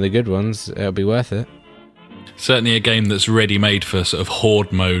find some of the good ones, it'll be worth it. Certainly a game that's ready-made for sort of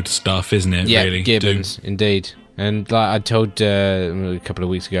horde mode stuff, isn't it? Yeah, really? Gibbons, indeed. And like I told a couple of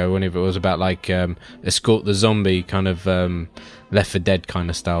weeks ago, whenever it was about like escort the zombie kind of Left 4 Dead kind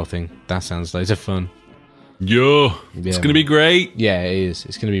of style thing. That sounds loads of fun. Yeah. It's going to be great. Yeah, it is.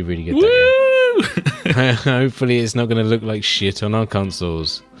 It's going to be really good. Woo! Hopefully it's not going to look like shit on our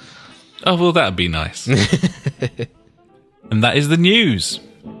consoles. Oh, well, that'd be nice. And that is the news.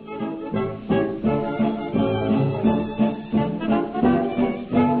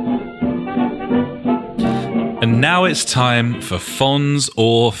 And now it's time for Fonz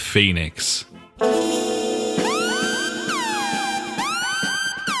or Phoenix.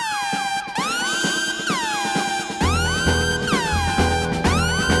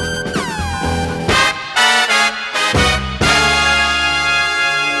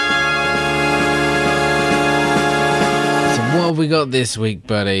 What have we got this week,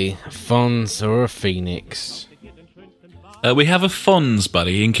 buddy? Fonz or a Phoenix? We have a Fonz,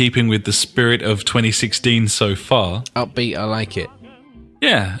 buddy, in keeping with the spirit of 2016 so far. Upbeat, I like it.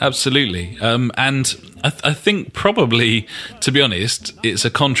 Yeah, absolutely. And I think probably, to be honest, it's a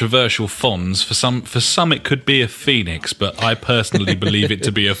controversial Fonz. For some, it could be a Phoenix, but I personally believe it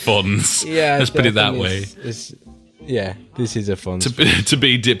to be a Fonz. Yeah, let's put it that way. Yeah, this is a Fonz. To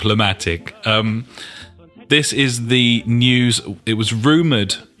be diplomatic. This is the news. It was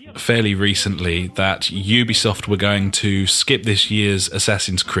rumoured fairly recently that Ubisoft were going to skip this year's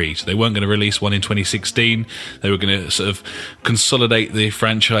Assassin's Creed. They weren't going to release one in 2016. They were going to sort of consolidate the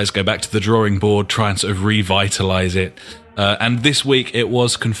franchise, go back to the drawing board, try and sort of revitalise it. And this week it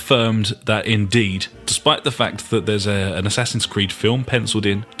was confirmed that indeed, despite the fact that there's an Assassin's Creed film penciled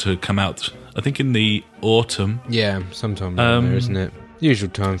in to come out, I think in the autumn. Yeah, sometime around there, isn't it? Usual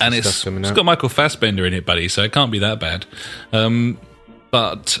time for stuff coming out. It's got Michael Fassbender in it, buddy, so it can't be that bad.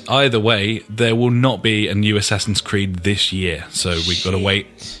 But either way, there will not be a new Assassin's Creed this year, so we've got to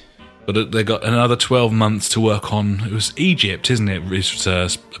wait. But they've got another 12 months to work on. It was Egypt, isn't it?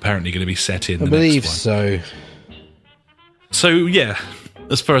 It's apparently going to be set in the next one. I believe so. So, yeah,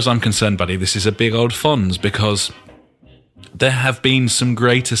 as far as I'm concerned, buddy, this is a big old Fonz, because there have been some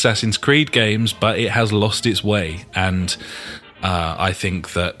great Assassin's Creed games, but it has lost its way, and I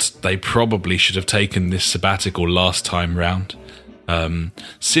think that they probably should have taken this sabbatical last time round.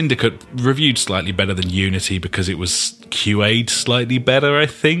 Syndicate reviewed slightly better than Unity because it was QA'd slightly better, I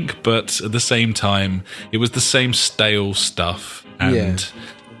think, but at the same time, it was the same stale stuff, and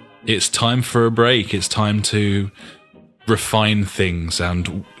it's time for a break. It's time to refine things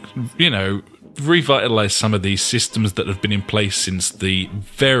and, revitalize some of these systems that have been in place since the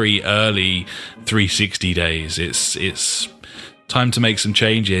very early 360 days. It's time to make some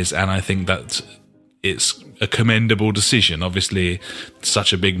changes, and I think that it's a commendable decision. Obviously,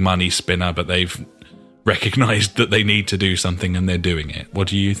 such a big money spinner, but they've recognised that they need to do something, and they're doing it. What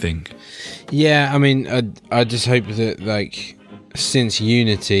do you think? Yeah, I mean, I just hope that, like, since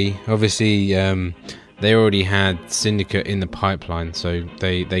Unity, obviously, they already had Syndicate in the pipeline, so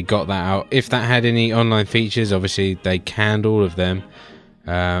they got that out. If that had any online features, obviously they canned all of them.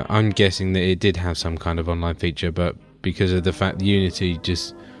 I'm guessing that it did have some kind of online feature, but because of the fact that Unity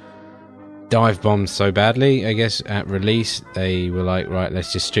just dive bombed so badly, I guess at release they were like, right,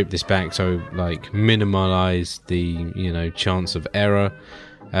 let's just strip this back, so like minimize the chance of error.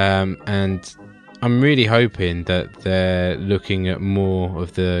 And I'm really hoping that they're looking at more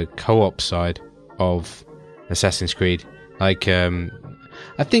of the co-op side of Assassin's Creed. Like,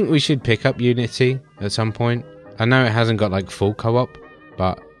 I think we should pick up Unity at some point. I know it hasn't got like full co-op,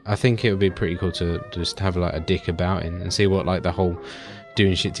 but I think it would be pretty cool to just have like a dick about it and see what like the whole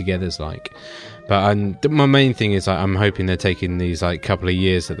doing shit together is like. But my main thing is, like, I'm hoping they're taking these like couple of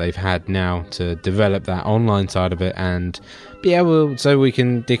years that they've had now to develop that online side of it and be able, so we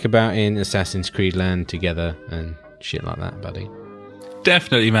can dick about in Assassin's Creed land together and shit like that, buddy.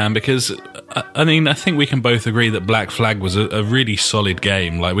 Definitely, man, because I mean, I think we can both agree that Black Flag was a really solid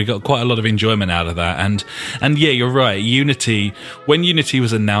game. Like, we got quite a lot of enjoyment out of that. And yeah, you're right. Unity, when Unity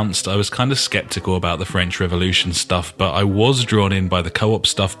was announced, I was kind of skeptical about the French Revolution stuff, but I was drawn in by the co-op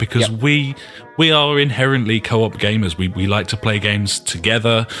stuff because we are inherently co-op gamers. We like to play games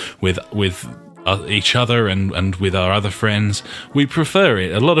together with each other and with our other friends. We prefer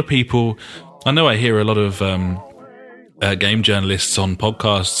it. A lot of people, I know I hear a lot of game journalists on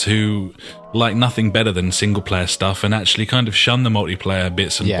podcasts who like nothing better than single player stuff and actually kind of shun the multiplayer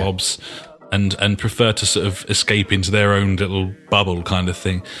bits and bobs and prefer to sort of escape into their own little bubble kind of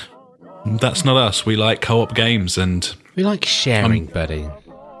thing. That's not us. We like co-op games and we like sharing, buddy.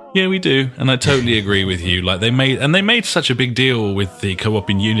 Yeah, we do, and I totally agree with you. Like they made such a big deal with the co-op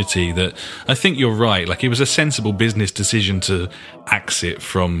in Unity that I think you're right. Like it was a sensible business decision to axe it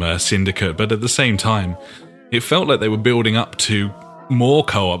from Syndicate, but at the same time, it felt like they were building up to more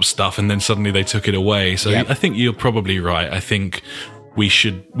co-op stuff, and then suddenly they took it away. So I think you're probably right. I think we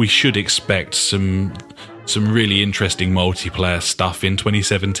should expect some really interesting multiplayer stuff in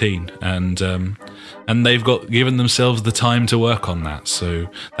 2017, and they've given themselves the time to work on that, so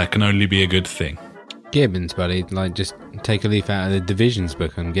that can only be a good thing. Gibbons, buddy, like just take a leaf out of the Divisions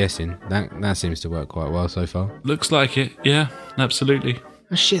book. I'm guessing that seems to work quite well so far. Looks like it, yeah, absolutely.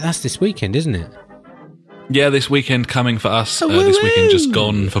 Oh shit, that's this weekend, isn't it? Yeah, this weekend coming for us. This weekend just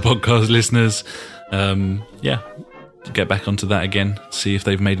gone for podcast listeners. Get back onto that again. See if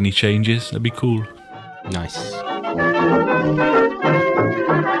they've made any changes. That'd be cool. Nice.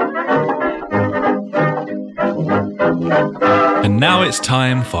 And now it's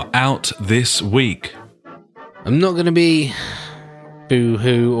time for Out This Week. I'm not going to be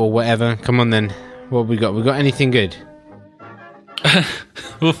boo-hoo or whatever. Come on then. What have we got? We got anything good?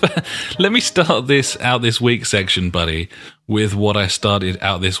 Well, let me start this Out This Week section, buddy, with what I started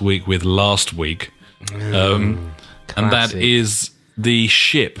Out This Week with last week. And that is the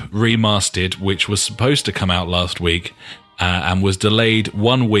Ship Remastered, which was supposed to come out last week and was delayed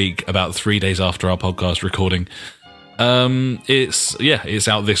 1 week, about 3 days after our podcast recording. It's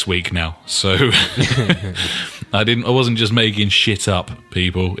out this week now. So I wasn't just making shit up,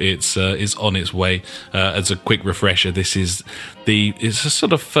 people. It's on its way. As a quick refresher, it's a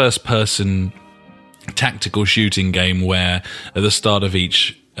sort of first person tactical shooting game where at the start of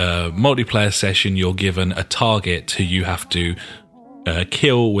each multiplayer session you're given a target who you have to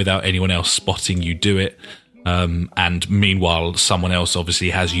kill without anyone else spotting you do it. And meanwhile, someone else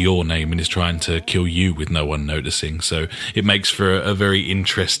obviously has your name and is trying to kill you with no one noticing. So it makes for a very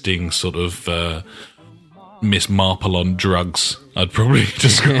interesting sort of Miss Marple on drugs, I'd probably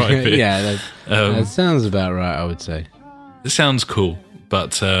describe it. Yeah, that sounds about right, I would say. It sounds cool,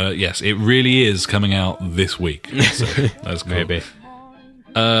 but yes, it really is coming out this week. So that's cool. Maybe.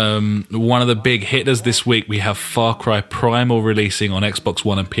 One of the big hitters this week, we have Far Cry Primal releasing on Xbox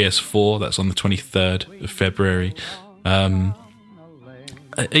One and PS4. That's on the 23rd of February. Are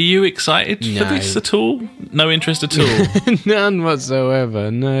you excited for this at all? No interest at all? None whatsoever,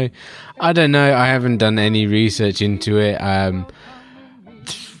 no. I don't know, I haven't done any research into it.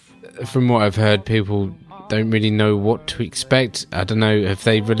 From what I've heard, people don't really know what to expect. I don't know if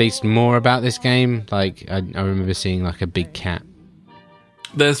they released more about this game. Like, I remember seeing like a big cat.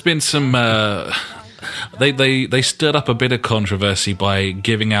 There's been some... They stirred up a bit of controversy by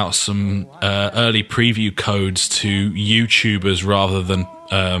giving out some early preview codes to YouTubers rather than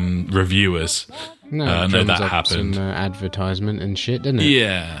reviewers. No, that happened. Some advertisement and shit, didn't it?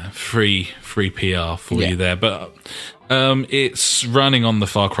 Yeah, free PR for you there. But it's running on the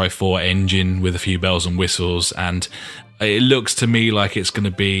Far Cry 4 engine with a few bells and whistles, and it looks to me like it's going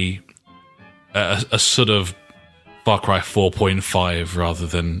to be a sort of Far Cry 4.5 rather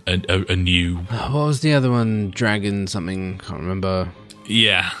than a new... What was the other one? Dragon something? Can't remember.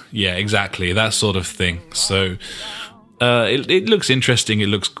 Yeah, exactly. That sort of thing. So it looks interesting. It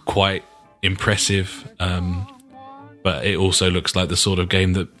looks quite impressive. But it also looks like the sort of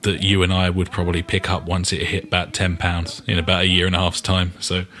game that you and I would probably pick up once it hit about £10 in about a year and a half's time.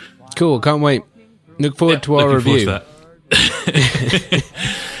 So cool. Can't wait. Look forward to our review. Forward to that.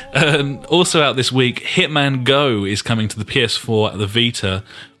 Also out this week, Hitman Go is coming to the PS4, the Vita,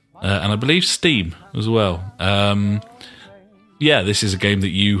 and I believe Steam as well. This is a game that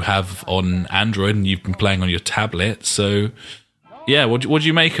you have on Android and you've been playing on your tablet. So, yeah, what do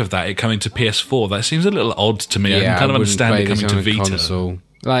you make of that? It coming to PS4? That seems a little odd to me. I can kind of understand it coming to Vita. Console.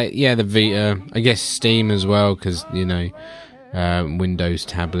 Like, yeah, the Vita. I guess Steam as well, because, you know, Windows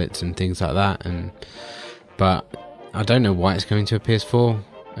tablets and things like that. But I don't know why it's coming to a PS4.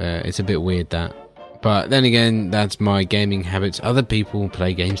 It's a bit weird, that. But then again, that's my gaming habits. Other people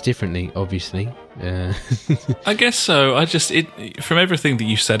play games differently, obviously. I guess so. From everything that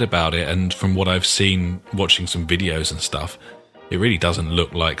you said about it, and from what I've seen watching some videos and stuff, it really doesn't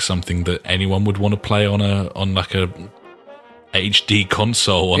look like something that anyone would want to play on like a HD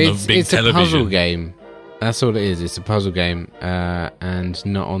console on a big television. It's a puzzle game. That's all it is. It's a puzzle game, and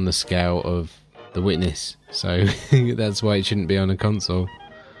not on the scale of The Witness. So that's why it shouldn't be on a console.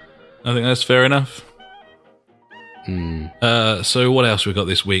 I think that's fair enough. So what else we got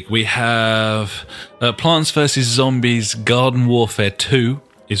this week? We have Plants vs. Zombies Garden Warfare 2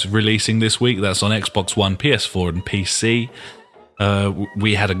 is releasing this week. That's on Xbox One, PS4 and PC.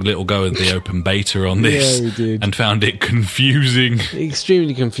 We had a little go at the open beta on this, we did. And found it confusing.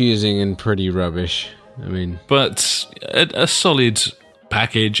 Extremely confusing and pretty rubbish. I mean, but a solid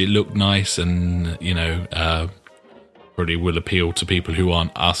package. It looked nice, and probably will appeal to people who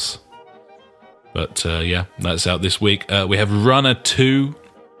aren't us. But yeah, that's out this week. We have Runner 2.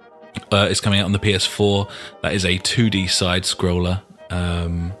 It's coming out on the PS4. That is a 2D side scroller.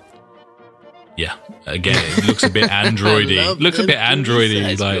 Yeah, again, it looks a bit Androidy. Looks a bit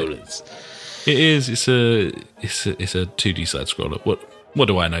Androidy. Like it is. It's a 2D side scroller. What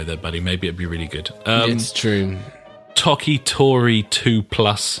do I know there, buddy? Maybe it'd be really good. it's true. Toki Tori 2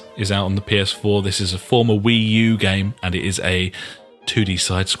 Plus is out on the PS4. This is a former Wii U game, and it is a 2D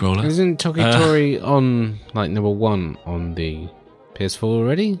side scroller. Isn't Toki Tori on like number 1 on the PS4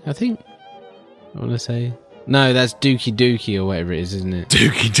 already? I think. I want to say. No, that's Dookie or whatever it is, isn't it?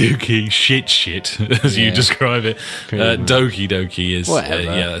 Dookie, shit, as you describe it. Doki is,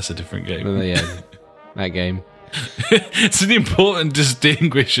 that's a different game. Well, yeah, that game. It's an important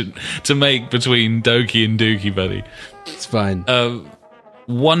distinction to make between Doki and Dookie, buddy. It's fine.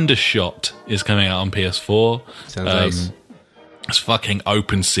 Wonder Shot is coming out on PS4. Sounds nice. It's fucking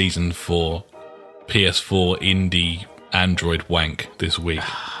open season for PS4 indie Android wank this week,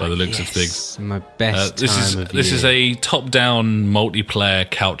 by the looks of things. My best This is a top-down multiplayer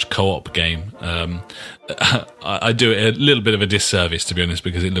couch co-op game. I do it a little bit of a disservice, to be honest,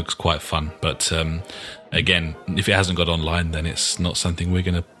 because it looks quite fun. But again, if it hasn't got online, then it's not something we're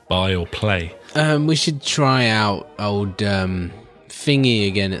going to buy or play. We should try out old Thingy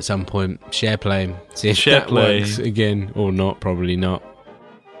again at some point. SharePlay. See if that works again or not. Probably not.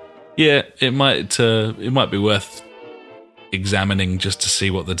 Yeah, it might be worth examining just to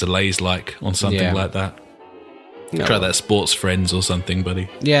see what the delay's like on something like that. Try that Sports Friends or something, buddy.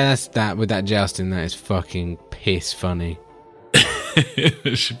 Yeah, that's that. With that jousting, that is fucking piss funny.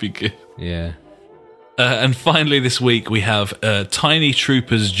 It should be good. Yeah. And finally this week we have Tiny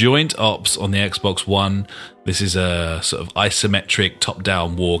Troopers Joint Ops on the Xbox One. This is a sort of isometric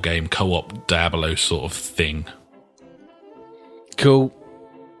top-down war game, co-op Diablo sort of thing. Cool.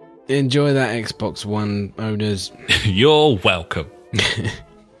 Enjoy that, Xbox One owners. You're welcome.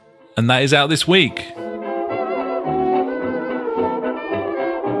 And that is out this week.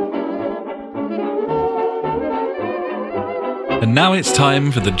 And now it's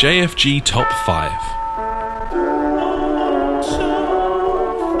time for the JfG Top 5.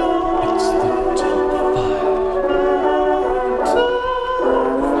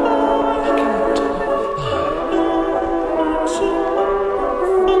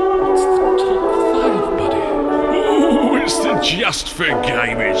 Just for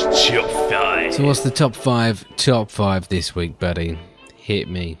gamers, top 5. So what's the top 5 this week, buddy? Hit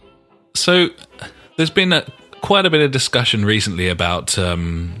me. So there's been quite a bit of discussion recently about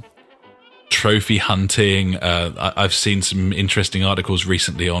trophy hunting. I've seen some interesting articles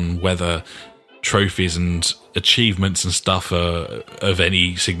recently on whether trophies and achievements and stuff are of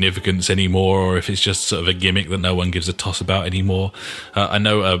any significance anymore, or if it's just sort of a gimmick that no one gives a toss about anymore. I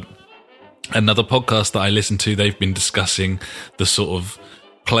know another podcast that I listen to, they've been discussing the sort of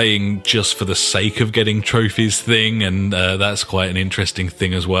playing just for the sake of getting trophies thing, and that's quite an interesting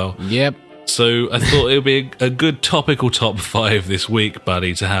thing as well. Yep. So I thought it would be a good topical top 5 this week,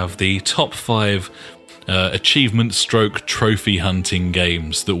 buddy, to have the top 5 achievement stroke trophy hunting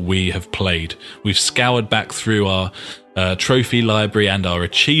games that we have played. We've scoured back through our trophy library and our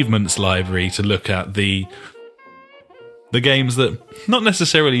achievements library to look at the games that, not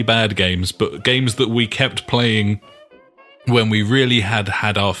necessarily bad games, but games that we kept playing when we really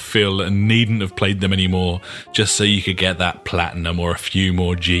had our fill and needn't have played them anymore, just so you could get that platinum or a few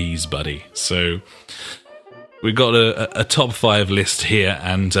more G's, buddy. So we've got a top 5 list here,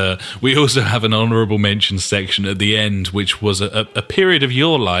 and we also have an honourable mention section at the end, which was a period of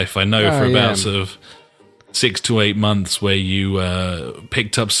your life, I know, for about sort of 6 to 8 months, where you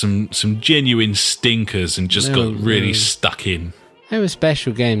picked up some genuine stinkers and just got really stuck in. They were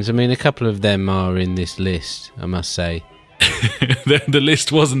special games. I mean, a couple of them are in this list, I must say. The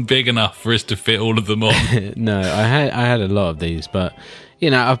list wasn't big enough for us to fit all of them on. No, I had a lot of these, but you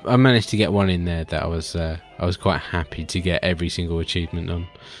know, I managed to get one in there that I was quite happy to get every single achievement on.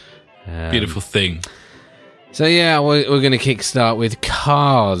 Beautiful thing. So yeah, we're going to kickstart with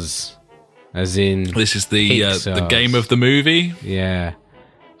Cars. As in, this is the game of the movie. Yeah,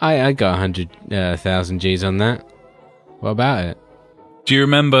 I got 100,000 G's on that. What about it? Do you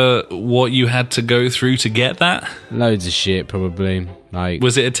remember what you had to go through to get that? Loads of shit, probably. Like,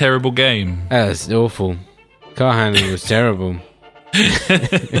 was it a terrible game? it was awful. Car handling was terrible.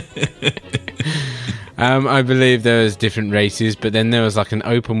 I believe there was different races, but then there was like an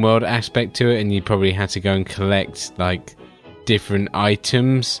open world aspect to it, and you probably had to go and collect like different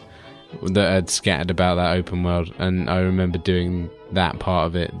items that had scattered about that open world. And I remember doing that part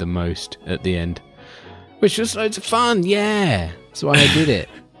of it the most at the end, which was loads of fun. Yeah, that's why I did it.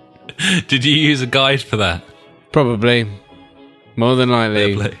 Did you use a guide for that? Probably, more than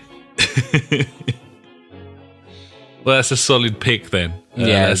likely. Well, that's a solid pick then.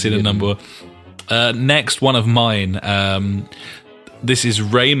 Yeah, that's in a number. Next one of mine. This is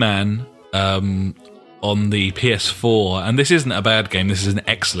Rayman on the PS4, and this isn't a bad game. This is an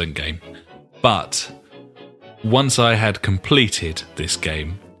excellent game. But once I had completed this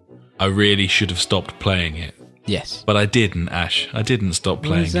game, I really should have stopped playing it. Yes, but I didn't, Ash. I didn't stop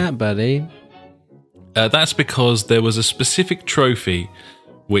playing. What's that, buddy? That's because there was a specific trophy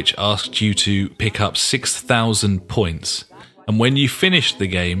which asked you to pick up 6,000 points. And when you finished the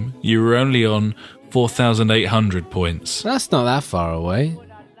game, you were only on 4,800 points. That's not that far away.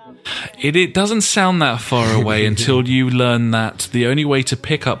 It doesn't sound that far away until you learn that the only way to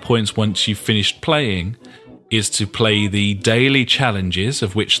pick up points once you've finished playing is to play the daily challenges,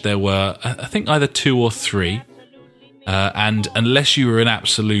 of which there were, I think, either 2 or 3. And unless you were an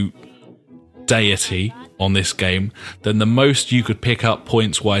absolute deity on this game, then the most you could pick up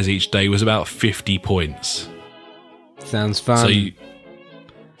points-wise each day was about 50 points. Sounds fun.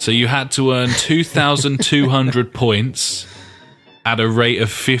 So you had to earn 2,200 points at a rate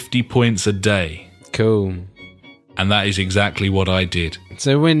of 50 points a day. Cool. And that is exactly what I did.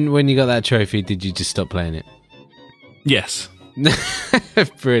 So when you got that trophy, did you just stop playing it? Yes.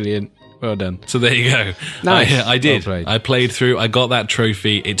 Brilliant. Well done. So there you go. Nice. I did. Well played. I played through. I got that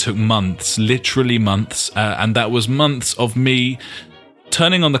trophy. It took months, literally months. And that was months of me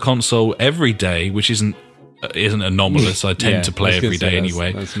turning on the console every day, which isn't anomalous. I tend to play every day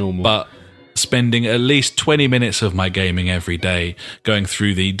anyway. That's normal. But spending at least 20 minutes of my gaming every day going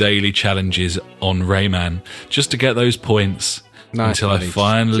through the daily challenges on Rayman just to get those points until I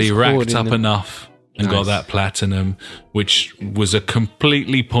finally racked up enough and got that platinum, which was a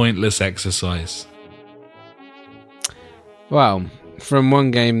completely pointless exercise. Well, from one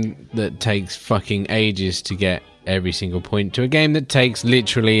game that takes fucking ages to get every single point to a game that takes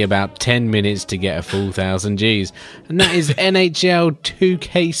literally about 10 minutes to get a full 1,000 Gs. And that is NHL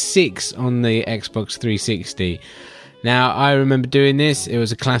 2K6 on the Xbox 360. Now, I remember doing this. It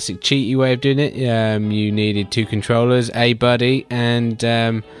was a classic cheaty way of doing it. You needed 2 controllers, a buddy,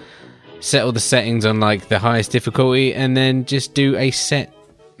 and set all the settings on like the highest difficulty, and then just do a set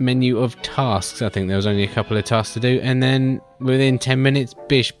menu of tasks. I think there was only a couple of tasks to do, and then within 10 minutes,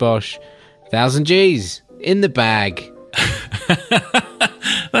 bish bosh, 1,000 Gs in the bag.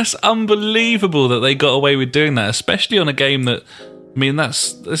 That's unbelievable that they got away with doing that, especially on a game that, I mean,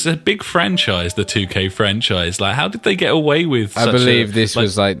 that's a big franchise, the 2K franchise. Like, how did they get away with I believe this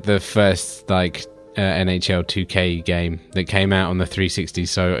was like the first like NHL 2K game that came out on the 360,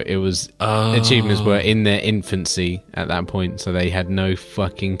 so it was achievements were in their infancy at that point, so they had no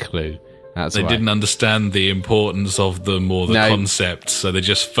fucking clue. That's they didn't understand the importance of them or the concept, so they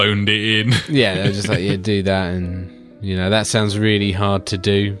just phoned it in. Yeah, they were just like, yeah, do that, and you know, that sounds really hard to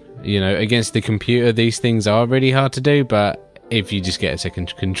do. You know, against the computer, these things are really hard to do, but if you just get a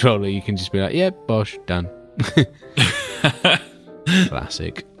second controller, you can just be like, yeah, bosh, done.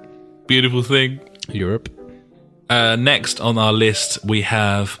 Classic. Beautiful thing. Europe. Next on our list, we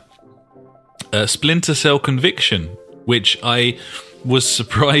have Splinter Cell Conviction, which I was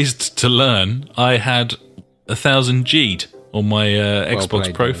surprised to learn I had 1,000 G'd on my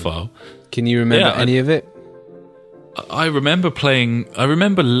Xbox profile. Can you remember any of it? I remember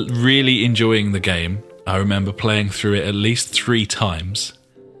really enjoying the game. I remember playing through it at least 3 times.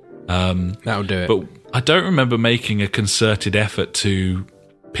 That'll do it. But I don't remember making a concerted effort to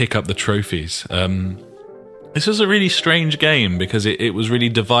pick up the trophies. This was a really strange game because it was really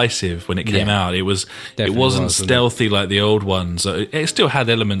divisive when it came out. It wasn't stealthy like the old ones. It still had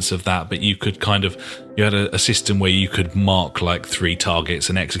elements of that, but you could you had a system where you could mark like 3 targets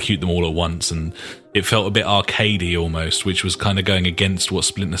and execute them all at once, and it felt a bit arcadey almost, which was kind of going against what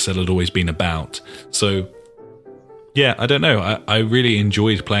Splinter Cell had always been about. So yeah, I don't know. I really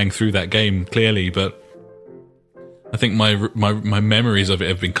enjoyed playing through that game, clearly, but I think my memories of it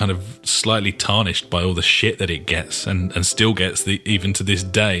have been kind of slightly tarnished by all the shit that it gets and still gets even to this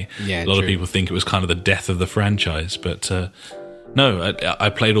day. Yeah, a lot of people think it was kind of the death of the franchise, but No, I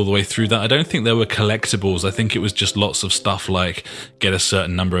played all the way through that. I don't think there were collectibles. I think it was just lots of stuff like get a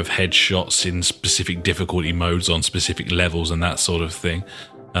certain number of headshots in specific difficulty modes on specific levels and that sort of thing.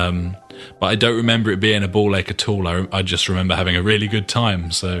 But I don't remember it being a ball ache at all. I just remember having a really good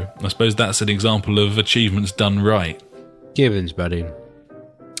time. So I suppose that's an example of achievements done right. Gibbons, buddy.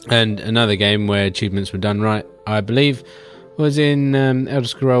 And another game where achievements were done right, I believe, was in Elder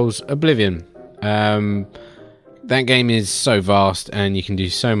Scrolls Oblivion. That game is so vast and you can do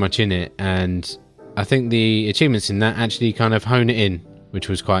so much in it, and I think the achievements in that actually kind of hone it in, which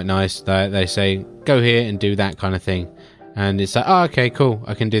was quite nice. They say, go here and do that kind of thing. And it's like, oh, okay, cool,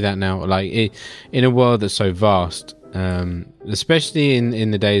 I can do that now. Like, in a world that's so vast, especially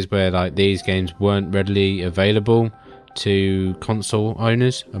in the days where like these games weren't readily available to console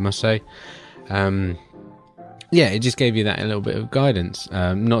owners, I must say. Yeah, it just gave you that a little bit of guidance.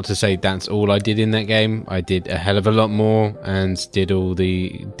 Not to say that's all I did in that game. I did a hell of a lot more and did all the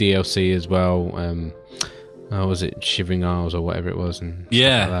DLC as well. Was it Shivering Isles or whatever it was? And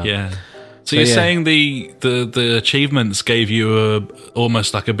yeah. So you're saying the achievements gave you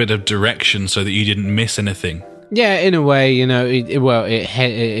almost like a bit of direction so that you didn't miss anything? Yeah, in a way, you know,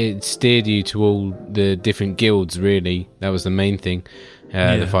 it steered you to all the different guilds, really. That was the main thing.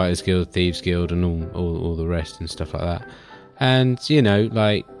 The Fighters Guild, Thieves Guild, and all the rest and stuff like that. And, you know,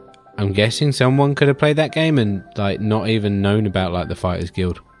 like, I'm guessing someone could have played that game and, like, not even known about, like, the Fighters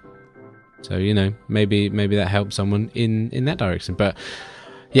Guild. So, you know, maybe that helped someone in that direction. But,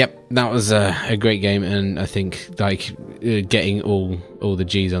 yep, that was a great game, and I think, like, getting all the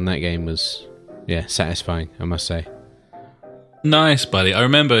G's on that game was, yeah, satisfying, I must say. Nice, buddy. I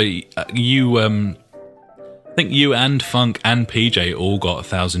remember you... I think you and Funk and PJ all got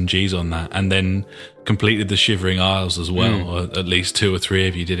 1,000 Gs on that, and then completed the Shivering Isles as well, or at least 2 or 3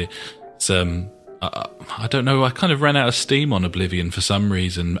 of you did it. It's, I don't know, I kind of ran out of steam on Oblivion for some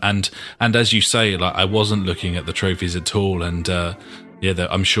reason, and as you say, like, I wasn't looking at the trophies at all, and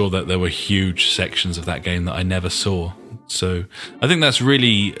I'm sure that there were huge sections of that game that I never saw. So I think that's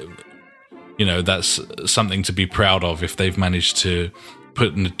really, you know, that's something to be proud of if they've managed to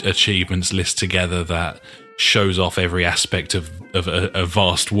put an achievements list together that shows off every aspect of a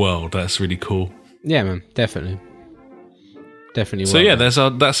vast world. That's really cool. Yeah, man, definitely. So yeah, that's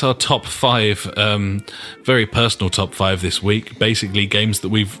our top 5, very personal top 5 this week. Basically, games that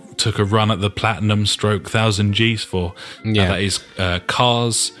we've took a run at the platinum stroke 1,000 Gs for. Yeah, that is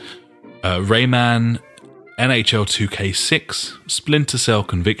Cars, Rayman, NHL 2K6, Splinter Cell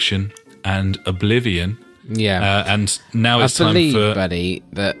Conviction, and Oblivion. Yeah, and now it's time for buddy,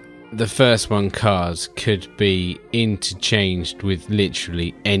 that the first one, Cars, could be interchanged with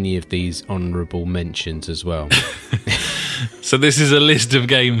literally any of these honourable mentions as well. So this is a list of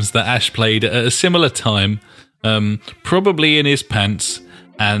games that Ash played at a similar time, probably in his pants,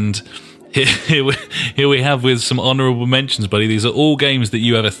 and here we have with some honourable mentions, buddy. These are all games that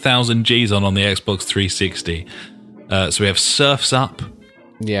you have 1,000 Gs on the Xbox 360. So we have Surf's Up.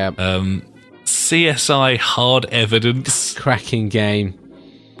 Yeah. CSI Hard Evidence. Cracking game.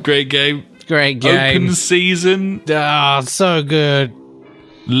 Great game. Open Season. So good.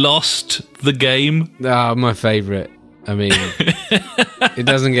 Lost, the game. My favourite. I mean, it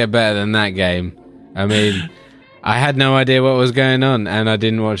doesn't get better than that game. I mean, I had no idea what was going on, and I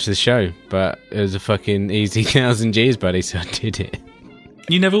didn't watch the show, but it was a fucking easy 1,000 Gs, buddy, so I did it.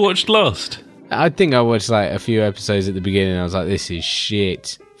 You never watched Lost? I think I watched like a few episodes at the beginning, and I was like, this is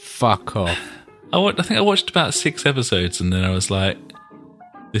shit. Fuck off. I think I watched about 6 episodes, and then I was like,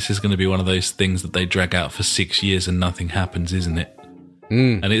 this is going to be one of those things that they drag out for 6 years and nothing happens, isn't it?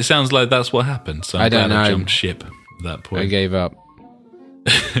 And it sounds like that's what happened, so I'm glad I jumped ship at that point. I gave up.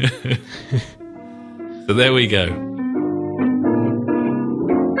 So there we go.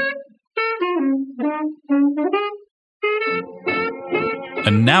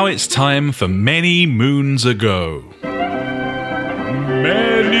 And now it's time for Many Moons Ago.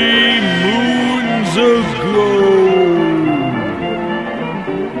 Many moons ago.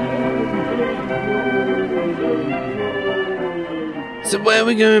 So where are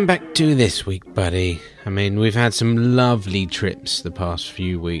we going back to this week, buddy? I mean, we've had some lovely trips the past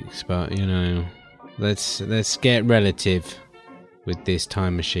few weeks, but, you know, let's get relative with this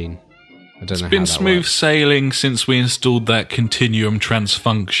time machine. I don't know how that It's been smooth works. sailing since we installed that Continuum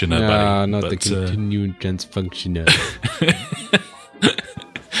Transfunctioner, buddy. Not the Continuum Transfunctioner.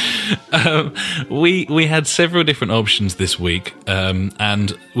 We had several different options this week,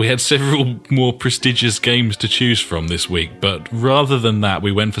 and we had several more prestigious games to choose from this week, but rather than that,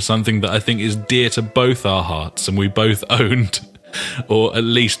 we went for something that I think is dear to both our hearts, and we both owned, or at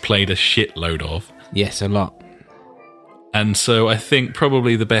least played a shitload of. Yes, a lot. And so I think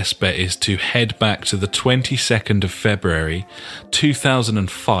probably the best bet is to head back to the 22nd of February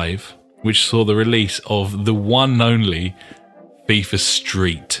 2005, which saw the release of the one and only FIFA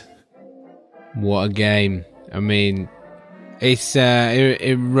Street. What a game. I mean, it's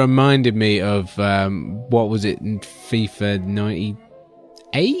it reminded me of, what was it, FIFA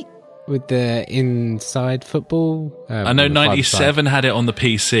 98? With the inside football? I know 97 had it on the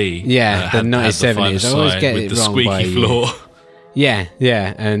PC. Yeah, the 97 is. I always get with it the wrong squeaky floor. Yeah,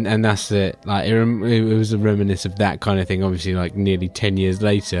 and that's it. Like it was a reminiscence of that kind of thing. Obviously, like nearly 10 years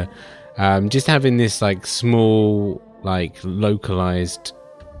later, just having this like small, like localized,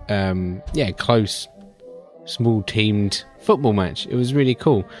 close, small teamed football match. It was really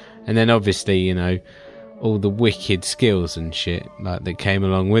cool. And then obviously, you know, all the wicked skills and shit like that came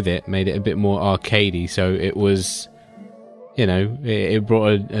along with it made it a bit more arcadey. So it was, you know, it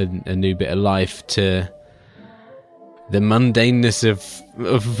brought a new bit of life to the mundaneness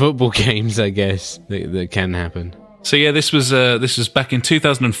of football games, I guess, that can happen. So yeah, this was back in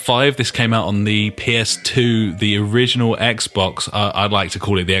 2005. This came out on the PS2, the original Xbox. I'd like to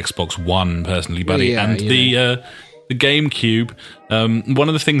call it the Xbox One, personally, buddy, the GameCube. One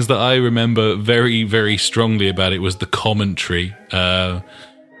of the things that I remember very, very strongly about it was the commentary,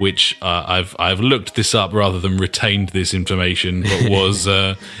 which I've looked this up rather than retained this information, but was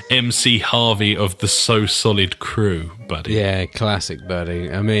MC Harvey of the So Solid crew, buddy. Yeah, classic,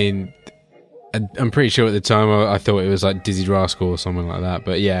 buddy. I mean, I'm pretty sure at the time I thought it was like Dizzy Rascal or something like that,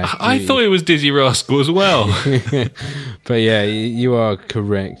 but yeah. I thought it was Dizzy Rascal as well. But yeah, you are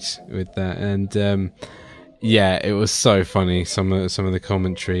correct with that. And yeah, it was so funny, some of the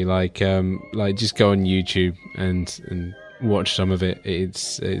commentary. Like just go on YouTube and watch some of it.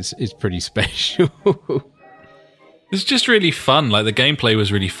 It's pretty special. It's just really fun. Like the gameplay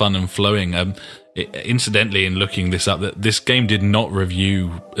was really fun and flowing. Incidentally, in looking this up, that this game did not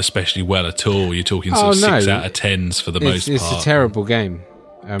review especially well at all. You're talking sort of 6 out of 10s for the most part. It's a terrible game.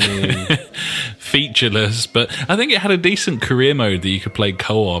 I mean, featureless, but I think it had a decent career mode that you could play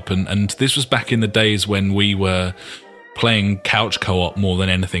co-op, and this was back in the days when we were playing couch co-op more than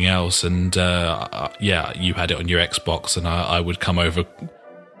anything else. And yeah, you had it on your Xbox, and I would come over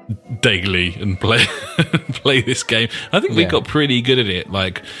daily and play this game. I think we got pretty good at it.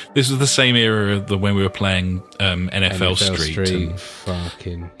 Like this was the same era of when we were playing NFL Street.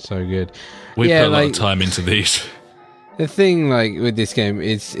 Fucking so good. We put a lot of time into these. The thing, like, with this game,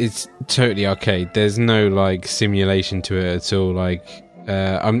 it's totally arcade. There's no, like, simulation to it at all. Like,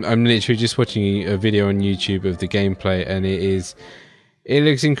 I'm literally just watching a video on YouTube of the gameplay, and it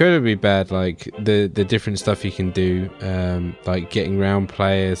looks incredibly bad. Like, the different stuff you can do, like, getting round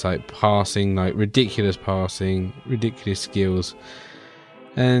players, like, passing, like, ridiculous skills.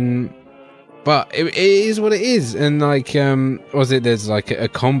 But it is what it is. And like, there's like a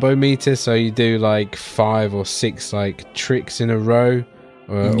combo meter, so you do like 5 or 6 like tricks in a row,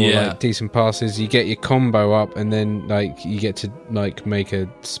 or like decent passes. You get your combo up, and then like you get to like make a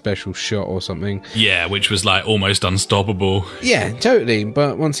special shot or something. Yeah, which was like almost unstoppable. Yeah, totally.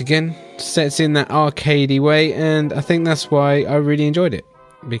 But once again, sets in that arcadey way, and I think that's why I really enjoyed it,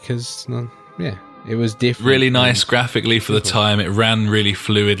 because it was different. Really nice graphically for the time. It ran really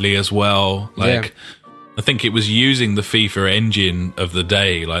fluidly as well. Like, I think it was using the FIFA engine of the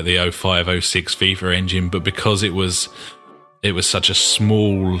day, like the 05, 06 FIFA engine, but because it was such a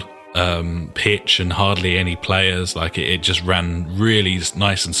small pitch and hardly any players, like it just ran really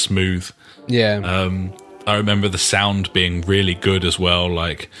nice and smooth. Yeah. I remember the sound being really good as well.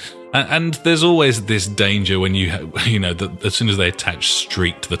 Like, and there's always this danger when you know, that as soon as they attach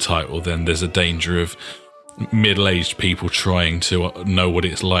Street to the title, then there's a danger of middle-aged people trying to know what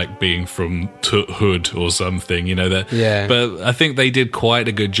it's like being from Hood or something, you know. That. Yeah. But I think they did quite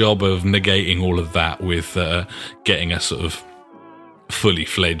a good job of negating all of that with getting a sort of fully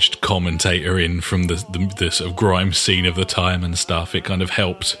fledged commentator in from the sort of grime scene of the time and stuff. It kind of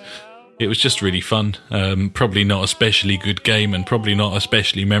helped. It was just really fun. Probably not a especially good game, and probably not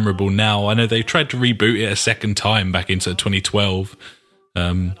especially memorable now. I know they tried to reboot it a second time back into 2012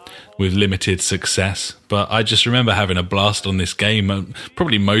 with limited success, but I just remember having a blast on this game.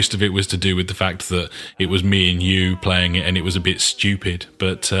 Probably most of it was to do with the fact that it was me and you playing it, and it was a bit stupid,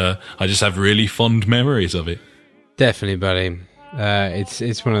 but I just have really fond memories of it. Definitely, buddy.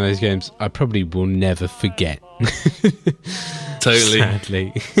 It's one of those games I probably will never forget. Totally.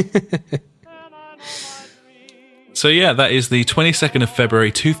 Sadly. So yeah, that is the 22nd of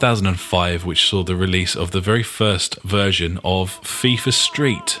February 2005, which saw the release of the very first version of FIFA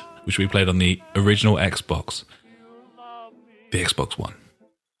Street, which we played on the original Xbox. The Xbox One.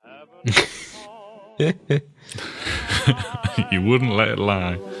 You wouldn't let it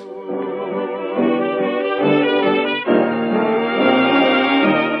lie.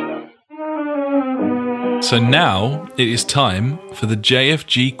 So now it is time for the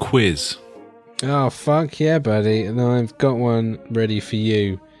JfG quiz. Oh, fuck yeah, buddy. And I've got one ready for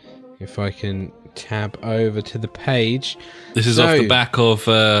you. If I can tab over to the page. This is off the back of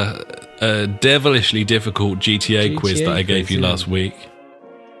a devilishly difficult GTA quiz that I gave you last week.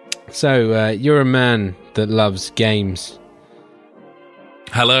 So, you're a man that loves games.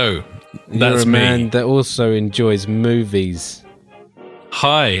 Hello, that's You're a man me. that also enjoys movies.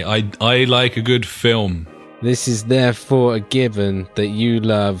 Hi, I like a good film. This is therefore a given that you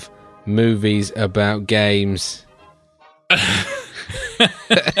love movies about games.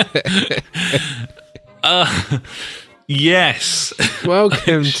 Yes.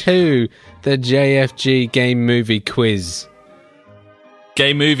 Welcome to the JfG Game Movie Quiz.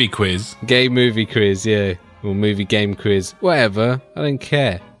 Gay movie quiz. Game Movie Quiz, yeah. Or Movie Game Quiz. Whatever. I don't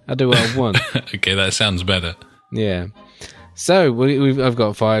care. I do what I want. Okay, that sounds better. Yeah. So, I've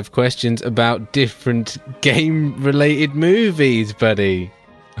got 5 questions about different game-related movies, buddy.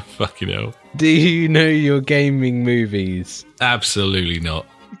 Fucking hell. Do you know your gaming movies? Absolutely not.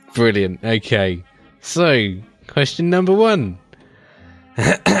 Brilliant. Okay. So, question number 1.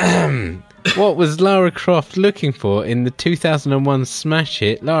 What was Lara Croft looking for in the 2001 smash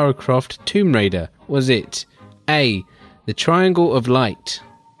hit Lara Croft Tomb Raider? Was it A, the Triangle of Light,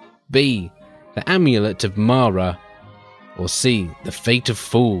 B, the Amulet of Mara, or C, the Fate of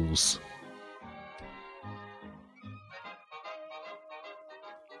Fools?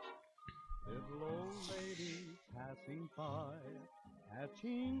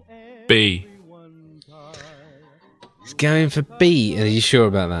 B. He's going for B. Are you sure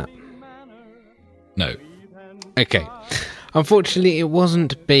about that? No. Okay. Unfortunately, it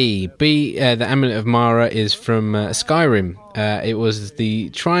wasn't B. B, the Amulet of Mara, is from Skyrim. It was the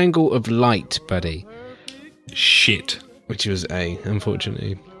Triangle of Light, buddy. Shit. Which was A,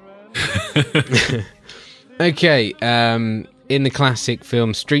 unfortunately. Okay, in the classic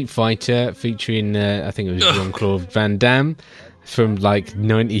film Street Fighter, featuring, I think it was Jean-Claude Van Damme, from like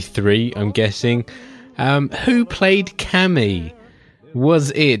 93, I'm guessing. Who played Cammy?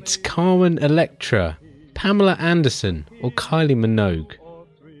 Was it Carmen Electra, Pamela Anderson, or Kylie Minogue?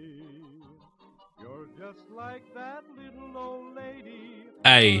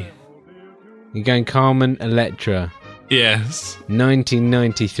 A. You're going Carmen Electra. Yes.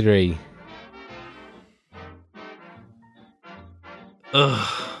 1993.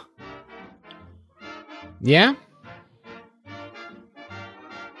 Ugh. Yeah?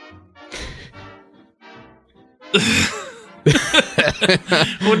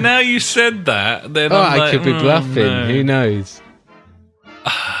 Well, now you said that, then I'm I like, could be bluffing. no. Who knows?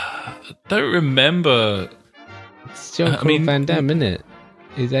 Don't remember. It's Jean-Claude Van Damme, isn't it?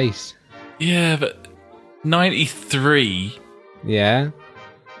 He's ace. Yeah, but 93, Yeah?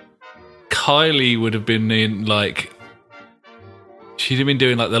 Kylie would have been in, like... She'd have been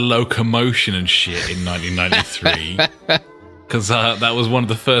doing, like, the locomotion and shit in 1993. Because that was one of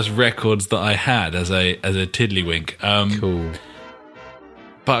the first records that I had as a tiddlywink. Cool.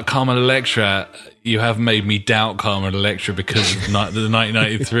 But Carmen Electra, you have made me doubt Carmen Electra because of the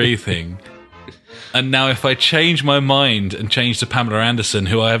 1993 thing. And now if I change my mind and change to Pamela Anderson,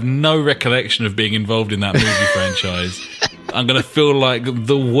 who I have no recollection of being involved in that movie franchise, I'm going to feel like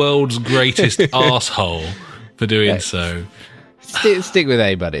the world's greatest arsehole for doing so. Stick with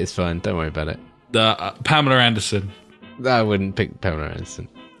A, buddy. It's fine. Don't worry about it. Pamela Anderson. I wouldn't pick Pamela Anderson.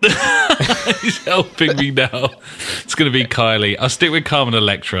 He's helping me now. It's going to be Kylie. I'll stick with Carmen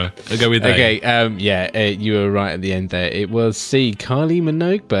Electra. I'll go with A. Okay, you were right at the end there. It was C, Kylie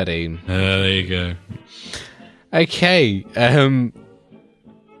Minogue, buddy. There you go. Okay,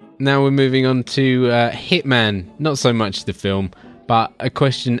 now we're moving on to Hitman. Not so much the film, but a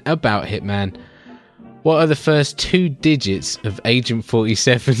question about Hitman. What are the first 2 digits of Agent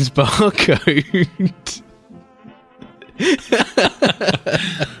 47's barcode?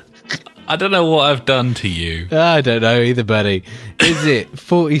 I don't know what I've done to you. I don't know either, buddy. Is it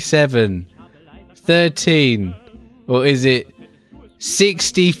 47, 13, or is it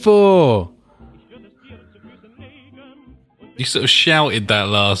 64? You sort of shouted that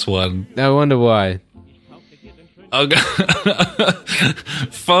last one. I wonder why.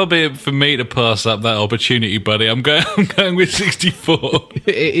 Far be it for me to pass up that opportunity, buddy. I'm going with 64.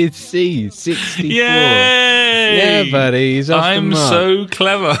 It's C, 64. Yay! Yeah, buddy. He's off the I'm mark. so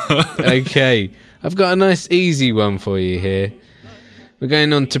clever. Okay, I've got a nice easy one for you here. We're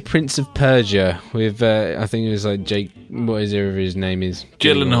going on to Prince of Persia with, I think it was like Jake, whatever his name is.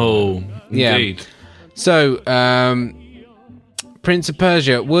 Gyllenhaal. Yeah. Indeed. So, Prince of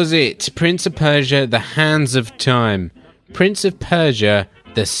Persia, was it Prince of Persia, The Hands of Time, Prince of Persia,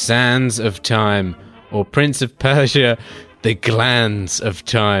 The Sands of Time, or Prince of Persia, The Glands of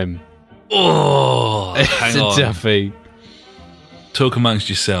Time? Oh, It's hang a on. toughie. Talk amongst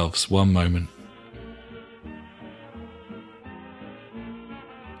yourselves. One moment.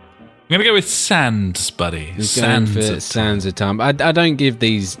 I'm going to go with Sands, buddy. He's going Sands. for Sands of Time. I don't give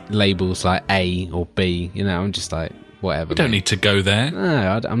these labels like A or B. You know, I'm just like, whatever. We don't need to go there.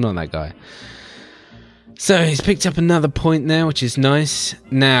 No, I'm not that guy. So he's picked up another point there, which is nice.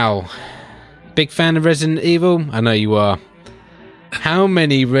 Now, big fan of Resident Evil? I know you are. How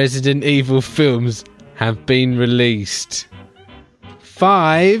many Resident Evil films have been released?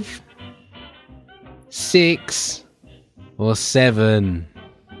 5, 6, or 7?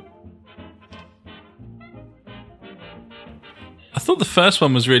 I thought the first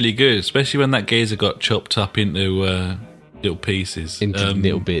one was really good, especially when that geezer got chopped up into little pieces. Into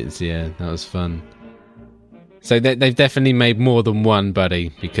little bits, yeah. That was fun. So they've definitely made more than one,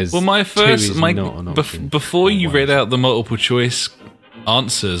 buddy, because Well, my 2 first, is my not an option. before you Or read out the multiple choice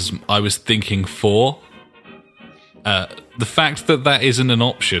answers, I was thinking 4. The fact that isn't an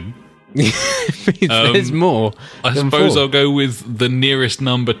option, There's more. I than suppose 4. I'll go with the nearest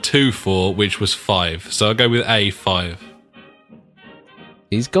number to 4, which was 5. So I'll go with A, 5.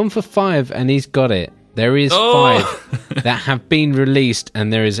 He's gone for 5 and he's got it. There is 5 that have been released,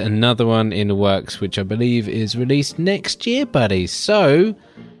 and there is another one in the works, which I believe is released next year, buddy. So,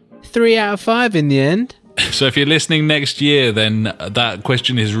 3 out of 5 in the end. So if you're listening next year, then that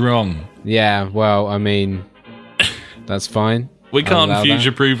question is wrong. Yeah, well, I mean, that's fine. We I'll can't allow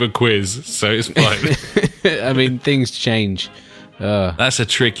future-proof a quiz, so it's fine. that. I mean, things change. That's a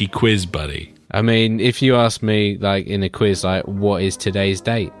tricky quiz, buddy. I mean, if you ask me, like, in a quiz, like, what is today's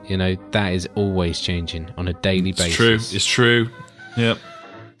date? You know, that is always changing on a daily basis. It's true. Yep.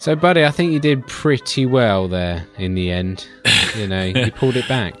 So, buddy, I think you did pretty well there in the end. You know, you pulled it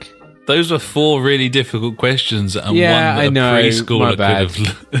back. Those were 4 really difficult questions, and Yeah, one that I know, a preschooler my bad. could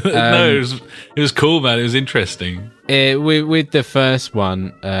have. No, it was cool, man. It was interesting. With the first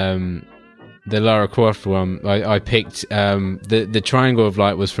one, the Lara Croft one, I picked the Triangle of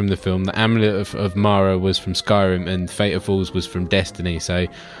Light was from the film, the Amulet of Mara was from Skyrim, and Fate of Fools was from Destiny. So I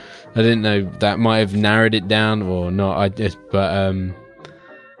didn't know, that might have narrowed it down or not.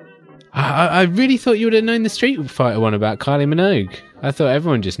 I really thought you would have known the Street Fighter one about Kylie Minogue. I thought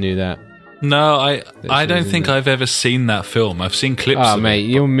everyone just knew that. No, I don't think isn't it? I've ever seen that film. I've seen clips Oh, of mate, it.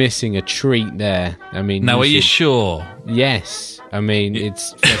 you're missing a treat there. I mean, Now, are you should- sure? Yes. I mean,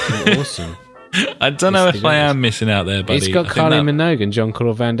 it's fucking awesome. I don't know Yes, if it I is. am missing out there, buddy. It's got I think Kylie that- Minogue and John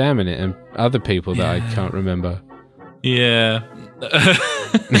Claude Van Damme in it, and other people that I can't remember. Yeah.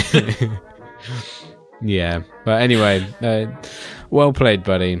 Yeah, but anyway, well played,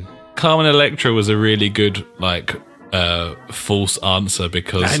 buddy. Carmen Electra was a really good, false answer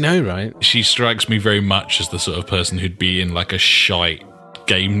because I know, right? she strikes me very much as the sort of person who'd be in like a shite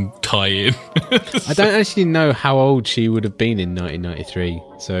game tie-in. I don't actually know how old she would have been in 1993,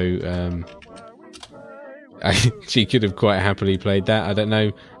 so she could have quite happily played that. I don't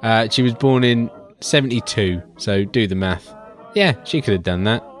know. She was born in 72, so do the math. Yeah, she could have done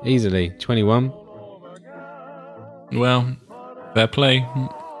that easily. 21. Well, fair play.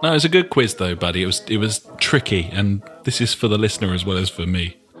 No, it was a good quiz though, buddy. It was tricky, and this is for the listener as well as for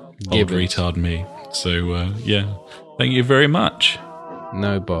me. Old Gibbons. retard me. So, yeah. Thank you very much.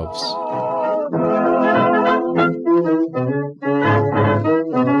 No bobs.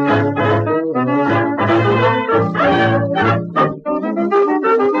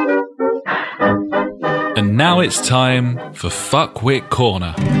 And now it's time for Fuckwit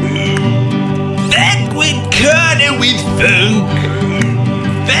Corner. Backward corner with funk.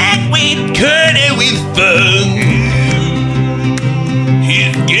 Backward corner with funk.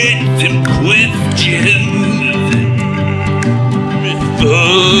 He's got some questions for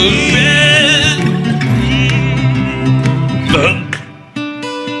funk.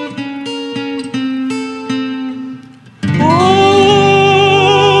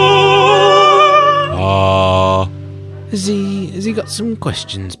 Has he got some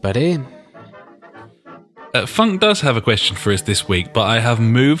questions, buddy? Funk does have a question for us this week, but I have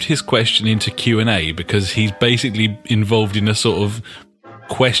moved his question into Q&A because he's basically involved in a sort of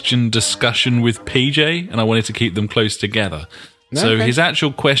question discussion with PJ, and I wanted to keep them close together. So Okay. his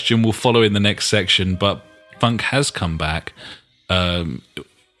actual question will follow in the next section, but Funk has come back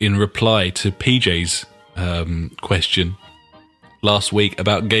in reply to PJ's question last week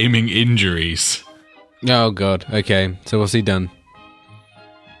about gaming injuries. Oh, God. Okay, so what's he done?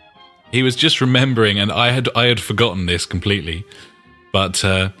 he was just remembering, and I had forgotten this completely. But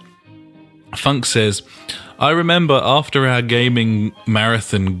Funk says, I remember after our gaming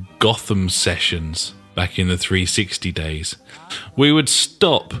marathon Gotham sessions back in the 360 days, we would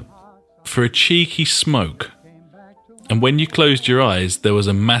stop for a cheeky smoke. And when you closed your eyes, there was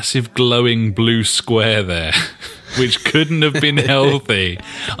a massive glowing blue square there, which couldn't have been healthy.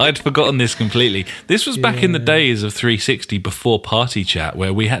 I'd forgotten this completely. This was back in the days of 360 before Party Chat,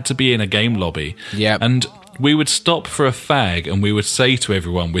 where we had to be in a game lobby. Yep. And we would stop for a fag, and we would say to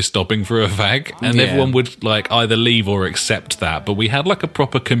everyone, we're stopping for a fag. And everyone would like either leave or accept that. But we had like a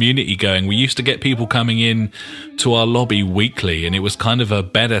proper community going. We used to get people coming in to our lobby weekly, and it was kind of a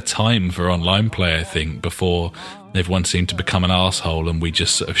better time for online play, I think, before everyone seemed to become an arsehole and we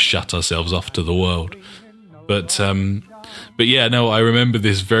just sort of shut ourselves off to the world. But yeah, no, I remember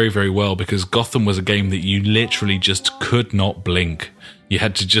this very, very well because Gotham was a game that you literally just could not blink. You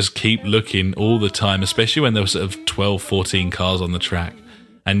had to just keep looking all the time, especially when there were sort of 12, 14 cars on the track.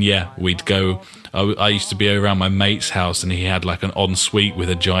 And yeah, we'd go... I used to be around my mate's house and he had like an ensuite with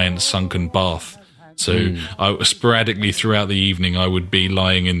a giant sunken bath. So sporadically throughout the evening, I would be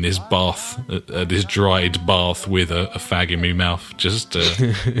lying in this bath, this dried bath with a fag in my mouth, just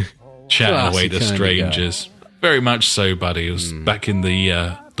chatting away to strangers. Very much so, buddy. It was back in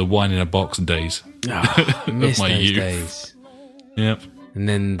the wine in a box days I miss of my those youth. days. Yep. And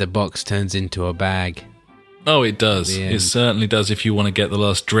then the box turns into a bag. Oh, it does. The It end. certainly does if you want to get the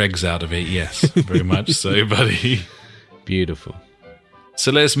last dregs out of it, yes. Very much so, buddy. Beautiful.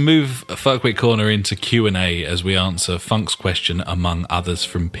 So let's move Fuckwit Corner into Q&A as we answer Funk's question, among others,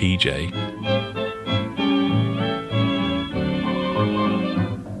 from PJ.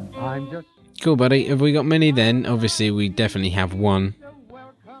 Cool, buddy. Have we got many then? Obviously, we definitely have one.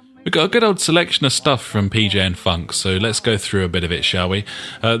 We've got a good old selection of stuff from PJ and Funk, so let's go through a bit of it, shall we?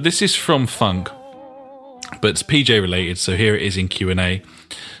 This is from Funk, but it's PJ related, so here it is in Q&A.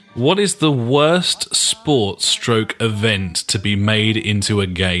 What is the worst sport/event to be made into a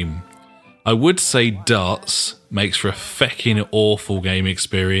game? I would say darts makes for a feckin' awful game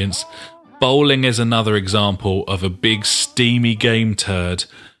experience. Bowling is another example of a big steamy game turd,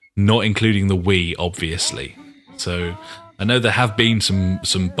 not including the Wii, obviously. So I know there have been some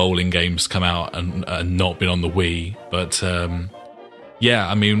bowling games come out and not been on the Wii, but yeah,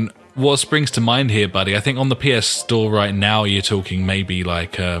 I mean, what springs to mind here, buddy? I think on the PS Store right now, you're talking maybe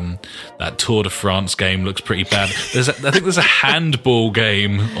like that Tour de France game looks pretty bad. I think there's a handball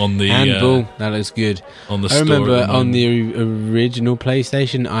game on the Handball, that looks good. on the I store. remember at the on moment. the original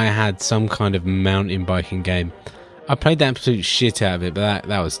PlayStation, I had some kind of mountain biking game. I played the absolute shit out of it, but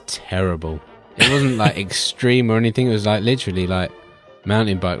that was terrible. It wasn't like extreme or anything. It was like literally like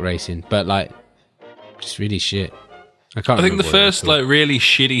mountain bike racing, but like just really shit. I I think the remember what it was first called. like really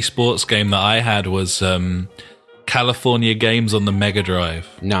shitty sports game that I had was California Games on the Mega Drive.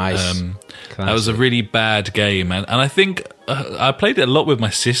 Nice. That was a really bad game, and I think I played it a lot with my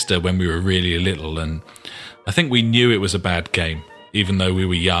sister when we were really little, and I think we knew it was a bad game, even though we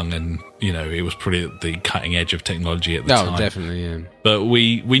were young and you know it was pretty at the cutting edge of technology at the time. Oh, definitely, yeah. But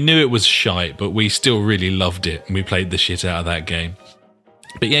we knew it was shite, but we still really loved it, and we played the shit out of that game.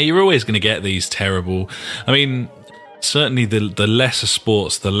 But yeah, you're always going to get these terrible. I mean, certainly the lesser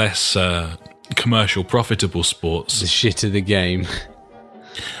sports, the less commercial, profitable sports. The shit of the game.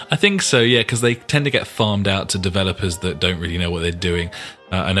 I think so, yeah, because they tend to get farmed out to developers that don't really know what they're doing.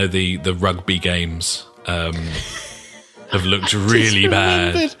 I know the rugby games have looked really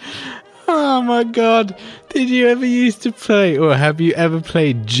bad. Oh my god. Did you ever used to play, or have you ever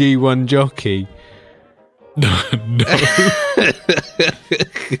played G1 Jockey? No.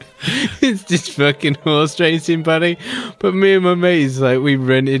 It's just fucking horse racing, buddy. But me and my mates, like, we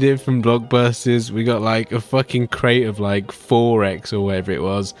rented it from Blockbusters. We got like a fucking crate of like 4X or whatever it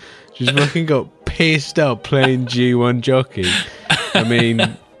was. Just fucking got pissed up playing G1 Jockey. I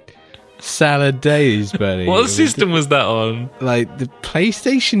mean, salad days, buddy. What system was that on? Like the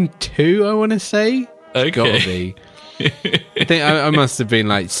PlayStation 2, I want to say. Okay. Gotta be. I think I must have been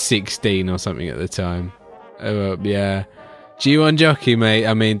like 16 or something at the time. Yeah. G1 Jockey, mate.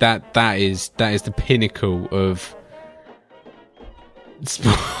 I mean, that is the pinnacle of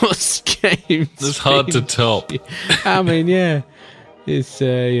sports games. It's hard to top. I mean, yeah. It's,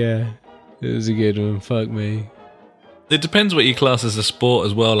 yeah. It was a good one. Fuck me. It depends what you class as a sport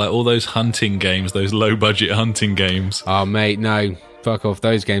as well, like all those hunting games, those low-budget hunting games. Oh, mate, no. Fuck off.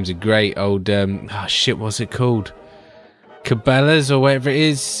 Those games are great. Old, shit, what's it called? Cabela's or whatever it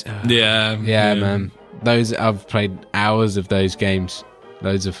is. Yeah, Yeah, man. Those I've played hours of those games.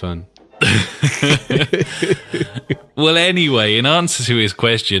 Loads of fun. Well, anyway, in answer to his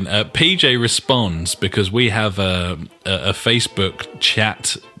question, PJ responds because we have a Facebook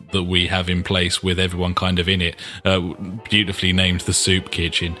chat that we have in place with everyone kind of in it, beautifully named the Soup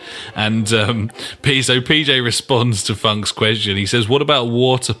Kitchen. And so PJ responds to Funk's question. He says, what about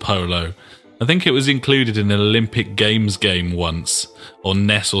water polo? I think it was included in an Olympic Games game once, or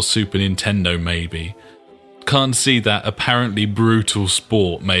NES or Super Nintendo maybe. Can't see that apparently brutal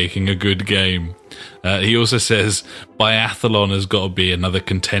sport making a good game. He also says biathlon has got to be another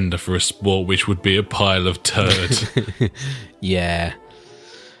contender for a sport which would be a pile of turd. Yeah.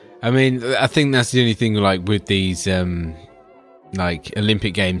 I mean, I think that's the only thing, like, with these, like,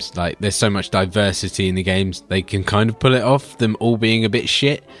 Olympic Games, like, there's so much diversity in the games, they can kind of pull it off, them all being a bit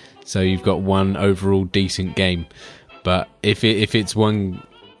shit, so you've got one overall decent game. But if it's one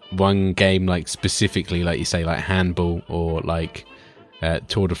game, like, specifically, like you say, like handball or, like,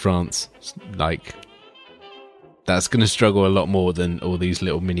 Tour de France, like, that's going to struggle a lot more than all these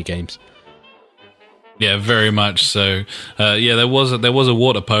little mini games. Yeah, very much so. Yeah, there was a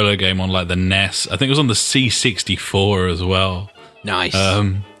water polo game on like the NES. I think it was on the C64 as well. Nice.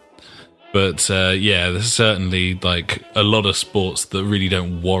 But yeah, there's certainly like a lot of sports that really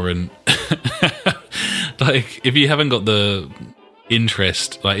don't warrant. Like, if you haven't got the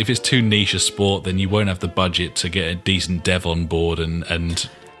interest, like if it's too niche a sport, then you won't have the budget to get a decent dev on board and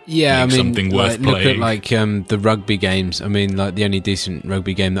yeah, make something worth like, playing. Look at like the rugby games. I mean, like the only decent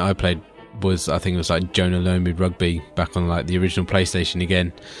rugby game that I played was, I think it was like Jonah Lomu Rugby back on like the original PlayStation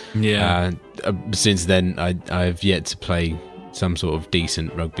again. Yeah. Since then, I've yet to play some sort of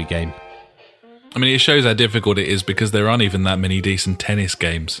decent rugby game. I mean, it shows how difficult it is because there aren't even that many decent tennis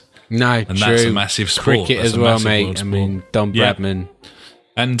games. No, and true. That's a massive sport. Cricket that's as well, mate. I mean, Don Bradman.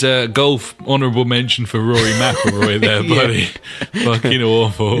 And golf, honourable mention for Rory McIlroy there, buddy. Fucking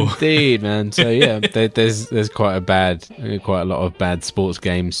awful. Indeed, man. So yeah, there's quite a lot of bad sports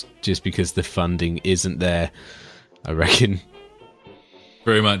games just because the funding isn't there, I reckon.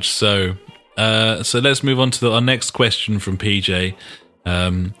 Very much so. So let's move on to our next question from PJ.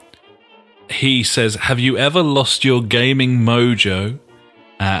 He says, have you ever lost your gaming mojo?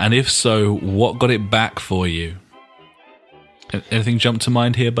 And if so, what got it back for you? Anything jump to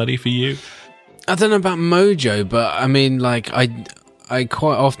mind here, buddy, for you? I don't know about mojo, but I mean, like, I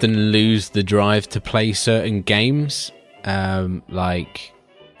quite often lose the drive to play certain games. Like,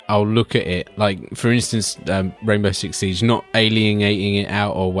 I'll look at it, like, for instance, Rainbow Six Siege, not alienating it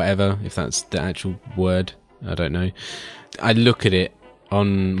out or whatever, if that's the actual word, I don't know. I look at it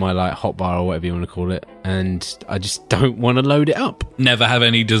on my, like, hotbar or whatever you want to call it, and I just don't want to load it up. Never have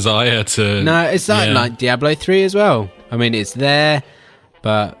any desire to... No, it's like Diablo 3 as well. I mean, it's there,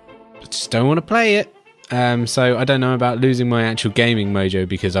 but I just don't want to play it. So I don't know about losing my actual gaming mojo,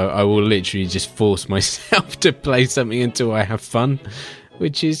 because I will literally just force myself to play something until I have fun,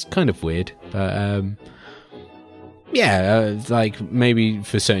 which is kind of weird. But yeah, like maybe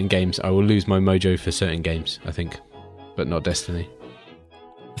for certain games, I will lose my mojo for certain games, I think, but not Destiny.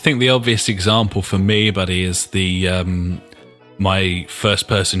 I think the obvious example for me, buddy, is the my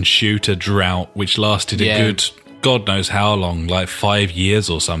first-person shooter drought, which lasted a good... God knows how long, like 5 years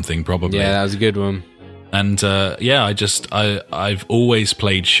or something, probably. Yeah, that was a good one. And yeah, I've always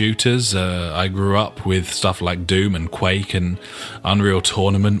played shooters. I grew up with stuff like Doom and Quake, and Unreal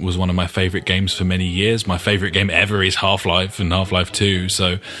Tournament was one of my favourite games for many years. My favourite game ever is Half-Life and Half-Life 2.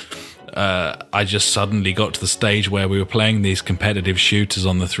 So I just suddenly got to the stage where we were playing these competitive shooters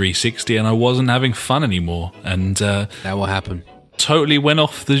on the 360, and I wasn't having fun anymore. And that will happen. Totally went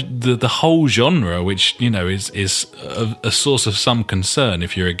off the whole genre, which, you know, is a source of some concern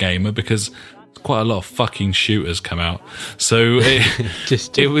if you're a gamer, because quite a lot of fucking shooters come out. So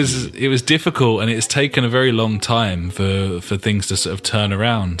it was difficult, and it's taken a very long time for things to sort of turn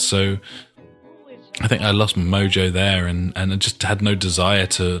around. So I think I lost my mojo there, and I just had no desire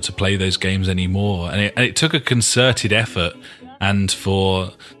to play those games anymore. And it took a concerted effort and for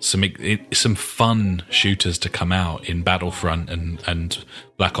some fun shooters to come out in Battlefront and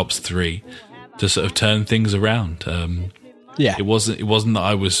Black Ops 3 to sort of turn things around. Yeah, it wasn't that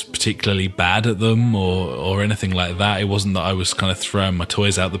I was particularly bad at them or anything like that. It wasn't that I was kind of throwing my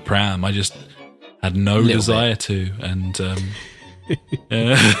toys out the pram. I just had no desire to, and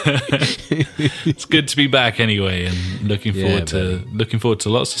it's good to be back anyway, and looking forward to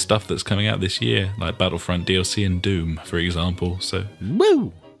lots of stuff that's coming out this year, like Battlefront DLC and Doom, for example. So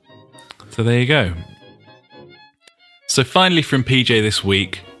woo! So there you go. So finally from PJ this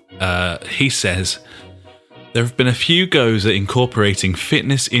week, he says, there have been a few goes at incorporating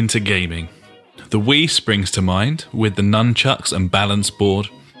fitness into gaming. The Wii springs to mind with the nunchucks and balance board.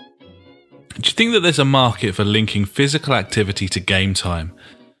 Do you think that there's a market for linking physical activity to game time?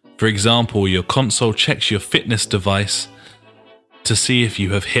 For example, your console checks your fitness device to see if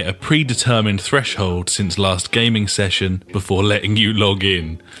you have hit a predetermined threshold since last gaming session before letting you log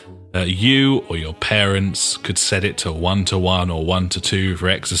in. You or your parents could set it to 1-to-1 or 1-to-2 for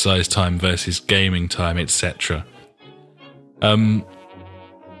exercise time versus gaming time, etc.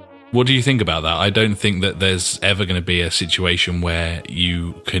 What do you think about that? I don't think that there's ever going to be a situation where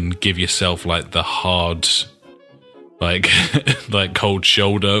you can give yourself like the hard, like cold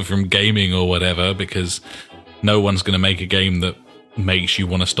shoulder from gaming or whatever, because no one's going to make a game that makes you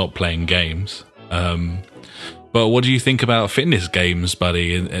want to stop playing games. But what do you think about fitness games,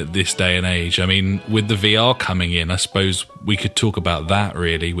 buddy, at this day and age? I mean, with the VR coming in, I suppose we could talk about that,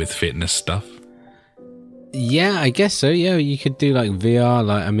 really, with fitness stuff. Yeah, I guess so. Yeah, you could do like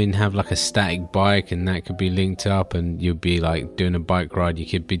VR, have like a static bike and that could be linked up and you'd be like doing a bike ride. You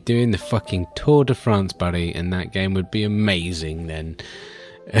could be doing the fucking Tour de France, buddy, and that game would be amazing then.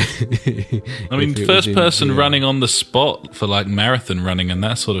 I mean, first person running on the spot for like marathon running and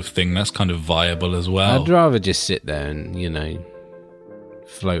that sort of thing, that's kind of viable as well. I'd rather just sit there and,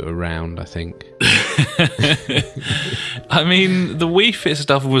 float around, I think. I mean, the Wii Fit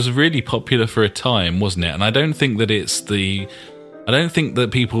stuff was really popular for a time, wasn't it? And I don't think that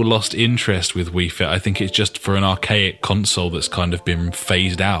people lost interest with Wii Fit. I think it's just for an archaic console that's kind of been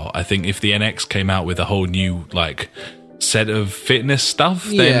phased out. I think if the NX came out with a whole new, set of fitness stuff,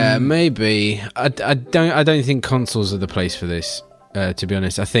 then... Yeah, maybe. I don't think consoles are the place for this, to be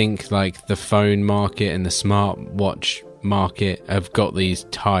honest. I think, the phone market and the smartwatch market have got these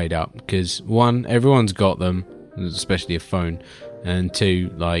tied up because one, everyone's got them, especially a phone, and two,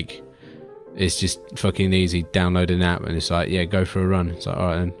 it's just fucking easy. Download an app and it's like, yeah, go for a run. It's like, all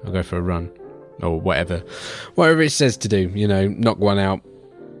right, then I'll go for a run or whatever it says to do. Knock one out.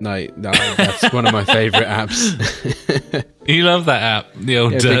 No, that's one of my favourite apps. You love that app, the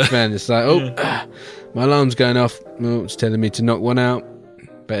old big fan. It's like, my alarm's going off. Oh, it's telling me to knock one out.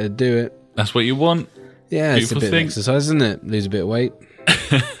 Better do it. That's what you want. Yeah, it's a bit of exercise, isn't it? Lose a bit of weight.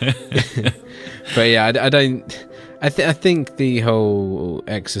 But yeah, I think the whole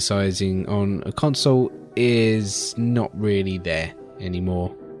exercising on a console is not really there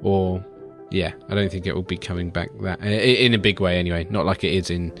anymore. Or, yeah, I don't think it will be coming back that in a big way anyway. Not like it is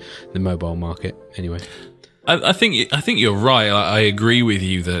in the mobile market anyway. I think you're right. I agree with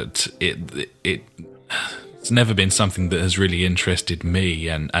you that it's never been something that has really interested me,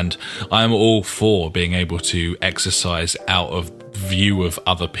 and I'm all for being able to exercise out of view of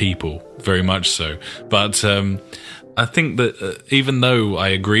other people, very much so. But I think that even though I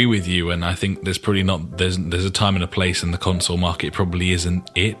agree with you, and I think there's a time and a place in the console market probably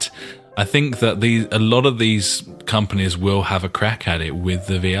isn't it. I think that a lot of these companies will have a crack at it with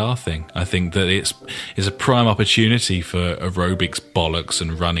the VR thing. I think that it's a prime opportunity for aerobics bollocks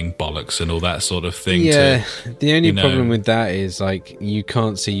and running bollocks and all that sort of thing. Yeah, the only problem with that is you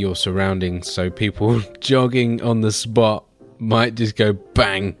can't see your surroundings, so people jogging on the spot might just go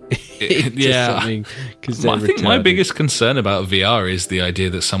bang. Yeah, I think my biggest concern about VR is the idea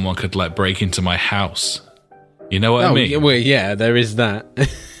that someone could break into my house. You know what I mean? Well, yeah, there is that.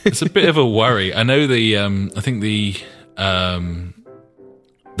 It's a bit of a worry. I know I think the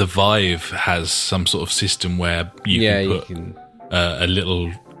Vive has some sort of system where you can put a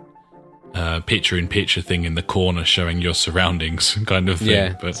little picture-in-picture thing in the corner showing your surroundings, kind of thing.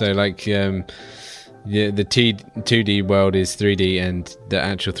 Yeah, but so the 2D world is 3D and the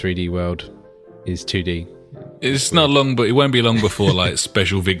actual 3D world is 2D. It's not long, but it won't be long before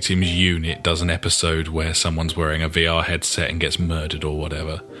Special Victims Unit does an episode where someone's wearing a VR headset and gets murdered or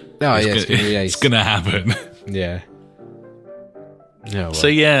whatever. Oh, it's going to happen. Yeah. Oh, well. So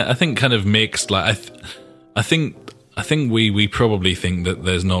yeah, I think kind of mixed. I think we probably think that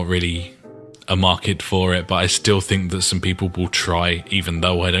there's not really a market for it, but I still think that some people will try, even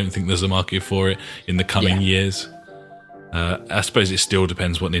though I don't think there's a market for it in the coming years. I suppose it still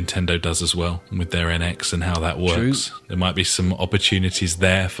depends what Nintendo does as well with their NX and how that works. True. There might be some opportunities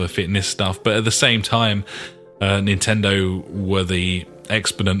there for fitness stuff, but at the same time, Nintendo were the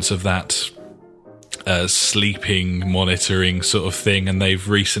exponents of that sleeping monitoring sort of thing, and they've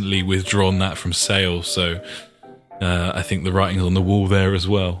recently withdrawn that from sale. So I think the writing's on the wall there as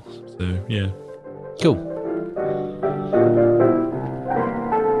well. So yeah, cool.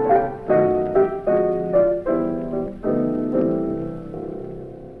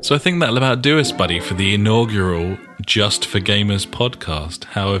 So I think that'll about do us, buddy, for the inaugural Just for Gamers podcast.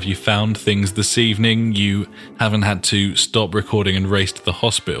 How have you found things this evening? You haven't had to stop recording and race to the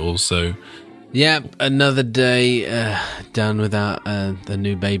hospital, so Yep, another day done without the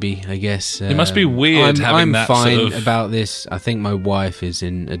new baby, I guess. It must be weird having I'm that fine sort of... about this. I think my wife is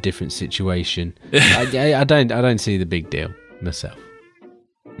in a different situation. I don't see the big deal myself.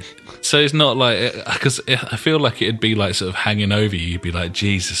 So it's not like... Because I feel like it'd be like sort of hanging over you. You'd be like,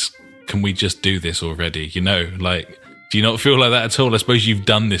 Jesus, can we just do this already? You know, like... Do you not feel like that at all? I suppose you've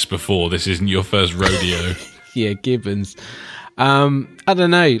done this before. This isn't your first rodeo. Yeah, Gibbons. I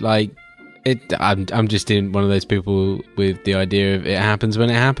don't know, like... I'm just in one of those people with the idea of it happens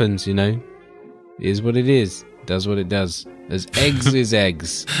when it happens, you know? It is what it is. Does what it does. As eggs is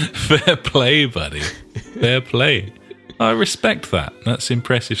eggs. Fair play, buddy. Fair play. I respect that. That's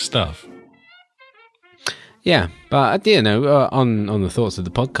impressive stuff. Yeah, but you know, on the thoughts of the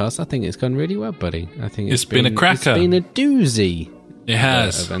podcast, I think it's gone really well, buddy. I think it's been a cracker. It's been a doozy. It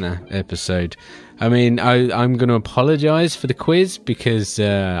has. Of an episode. I mean, I'm going to apologise for the quiz because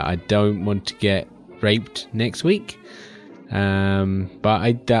I don't want to get raped next week. But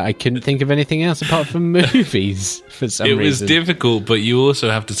I couldn't think of anything else apart from movies for some reason. It was difficult, but you also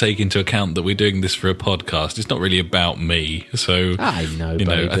have to take into account that we're doing this for a podcast. It's not really about me, so I know. You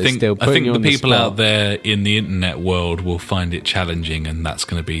know, buddy, I think the people out there in the internet world will find it challenging, and that's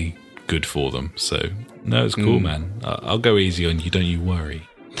going to be good for them. So no, it's cool, man. I'll go easy on you. Don't you worry.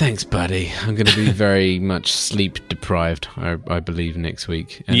 Thanks, buddy. I'm going to be very much sleep deprived, I believe, next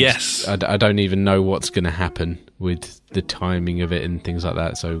week. And yes. I don't even know what's going to happen with the timing of it and things like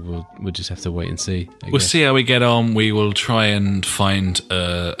that, so we'll just have to wait and see. We'll see how we get on. We will try and find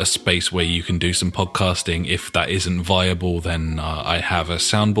a space where you can do some podcasting. If that isn't viable, then I have a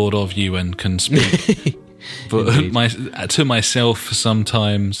soundboard of you and can speak to myself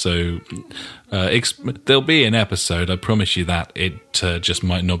sometime, so there'll be an episode, I promise you that. It just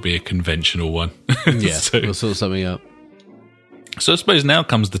might not be a conventional one. Yeah, so, we'll sort something out. So I suppose now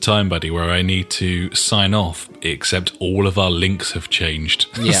comes the time, buddy, where I need to sign off, except all of our links have changed.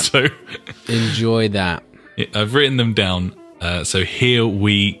 Yeah. So enjoy that. I've written them down, so here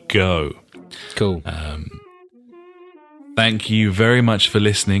we go. Cool. Thank you very much for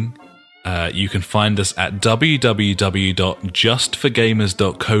listening. You can find us at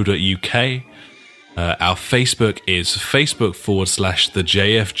www.justforgamers.co.uk. Our Facebook is Facebook.com/the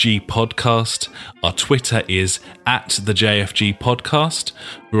JfG podcast. Our Twitter is @the JfG podcast.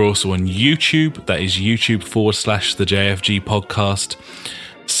 We're also on YouTube. That is YouTube.com/the JfG podcast.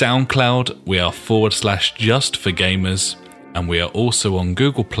 SoundCloud, we are /JustForGamers. And we are also on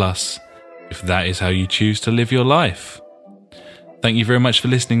Google+, if that is how you choose to live your life. Thank you very much for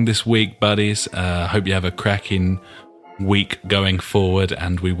listening this week, buddies. Hope you have a cracking week going forward,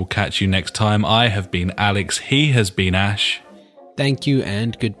 and we will catch you next time. I have been Alex. He has been Ash. Thank you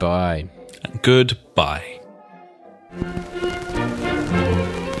and goodbye. Goodbye.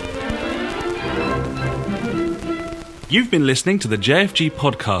 You've been listening to the JfG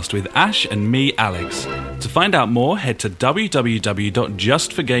podcast with Ash and me, Alex. To find out more, head to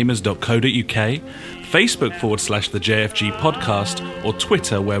www.justforgamers.co.uk, Facebook.com/the JfG podcast, or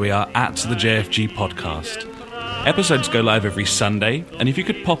Twitter, where we are @the JfG podcast. Episodes go live every Sunday, and if you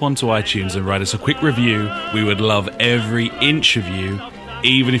could pop onto iTunes and write us a quick review, we would love every inch of you,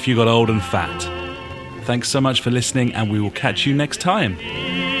 even if you got old and fat. Thanks so much for listening, and we will catch you next time.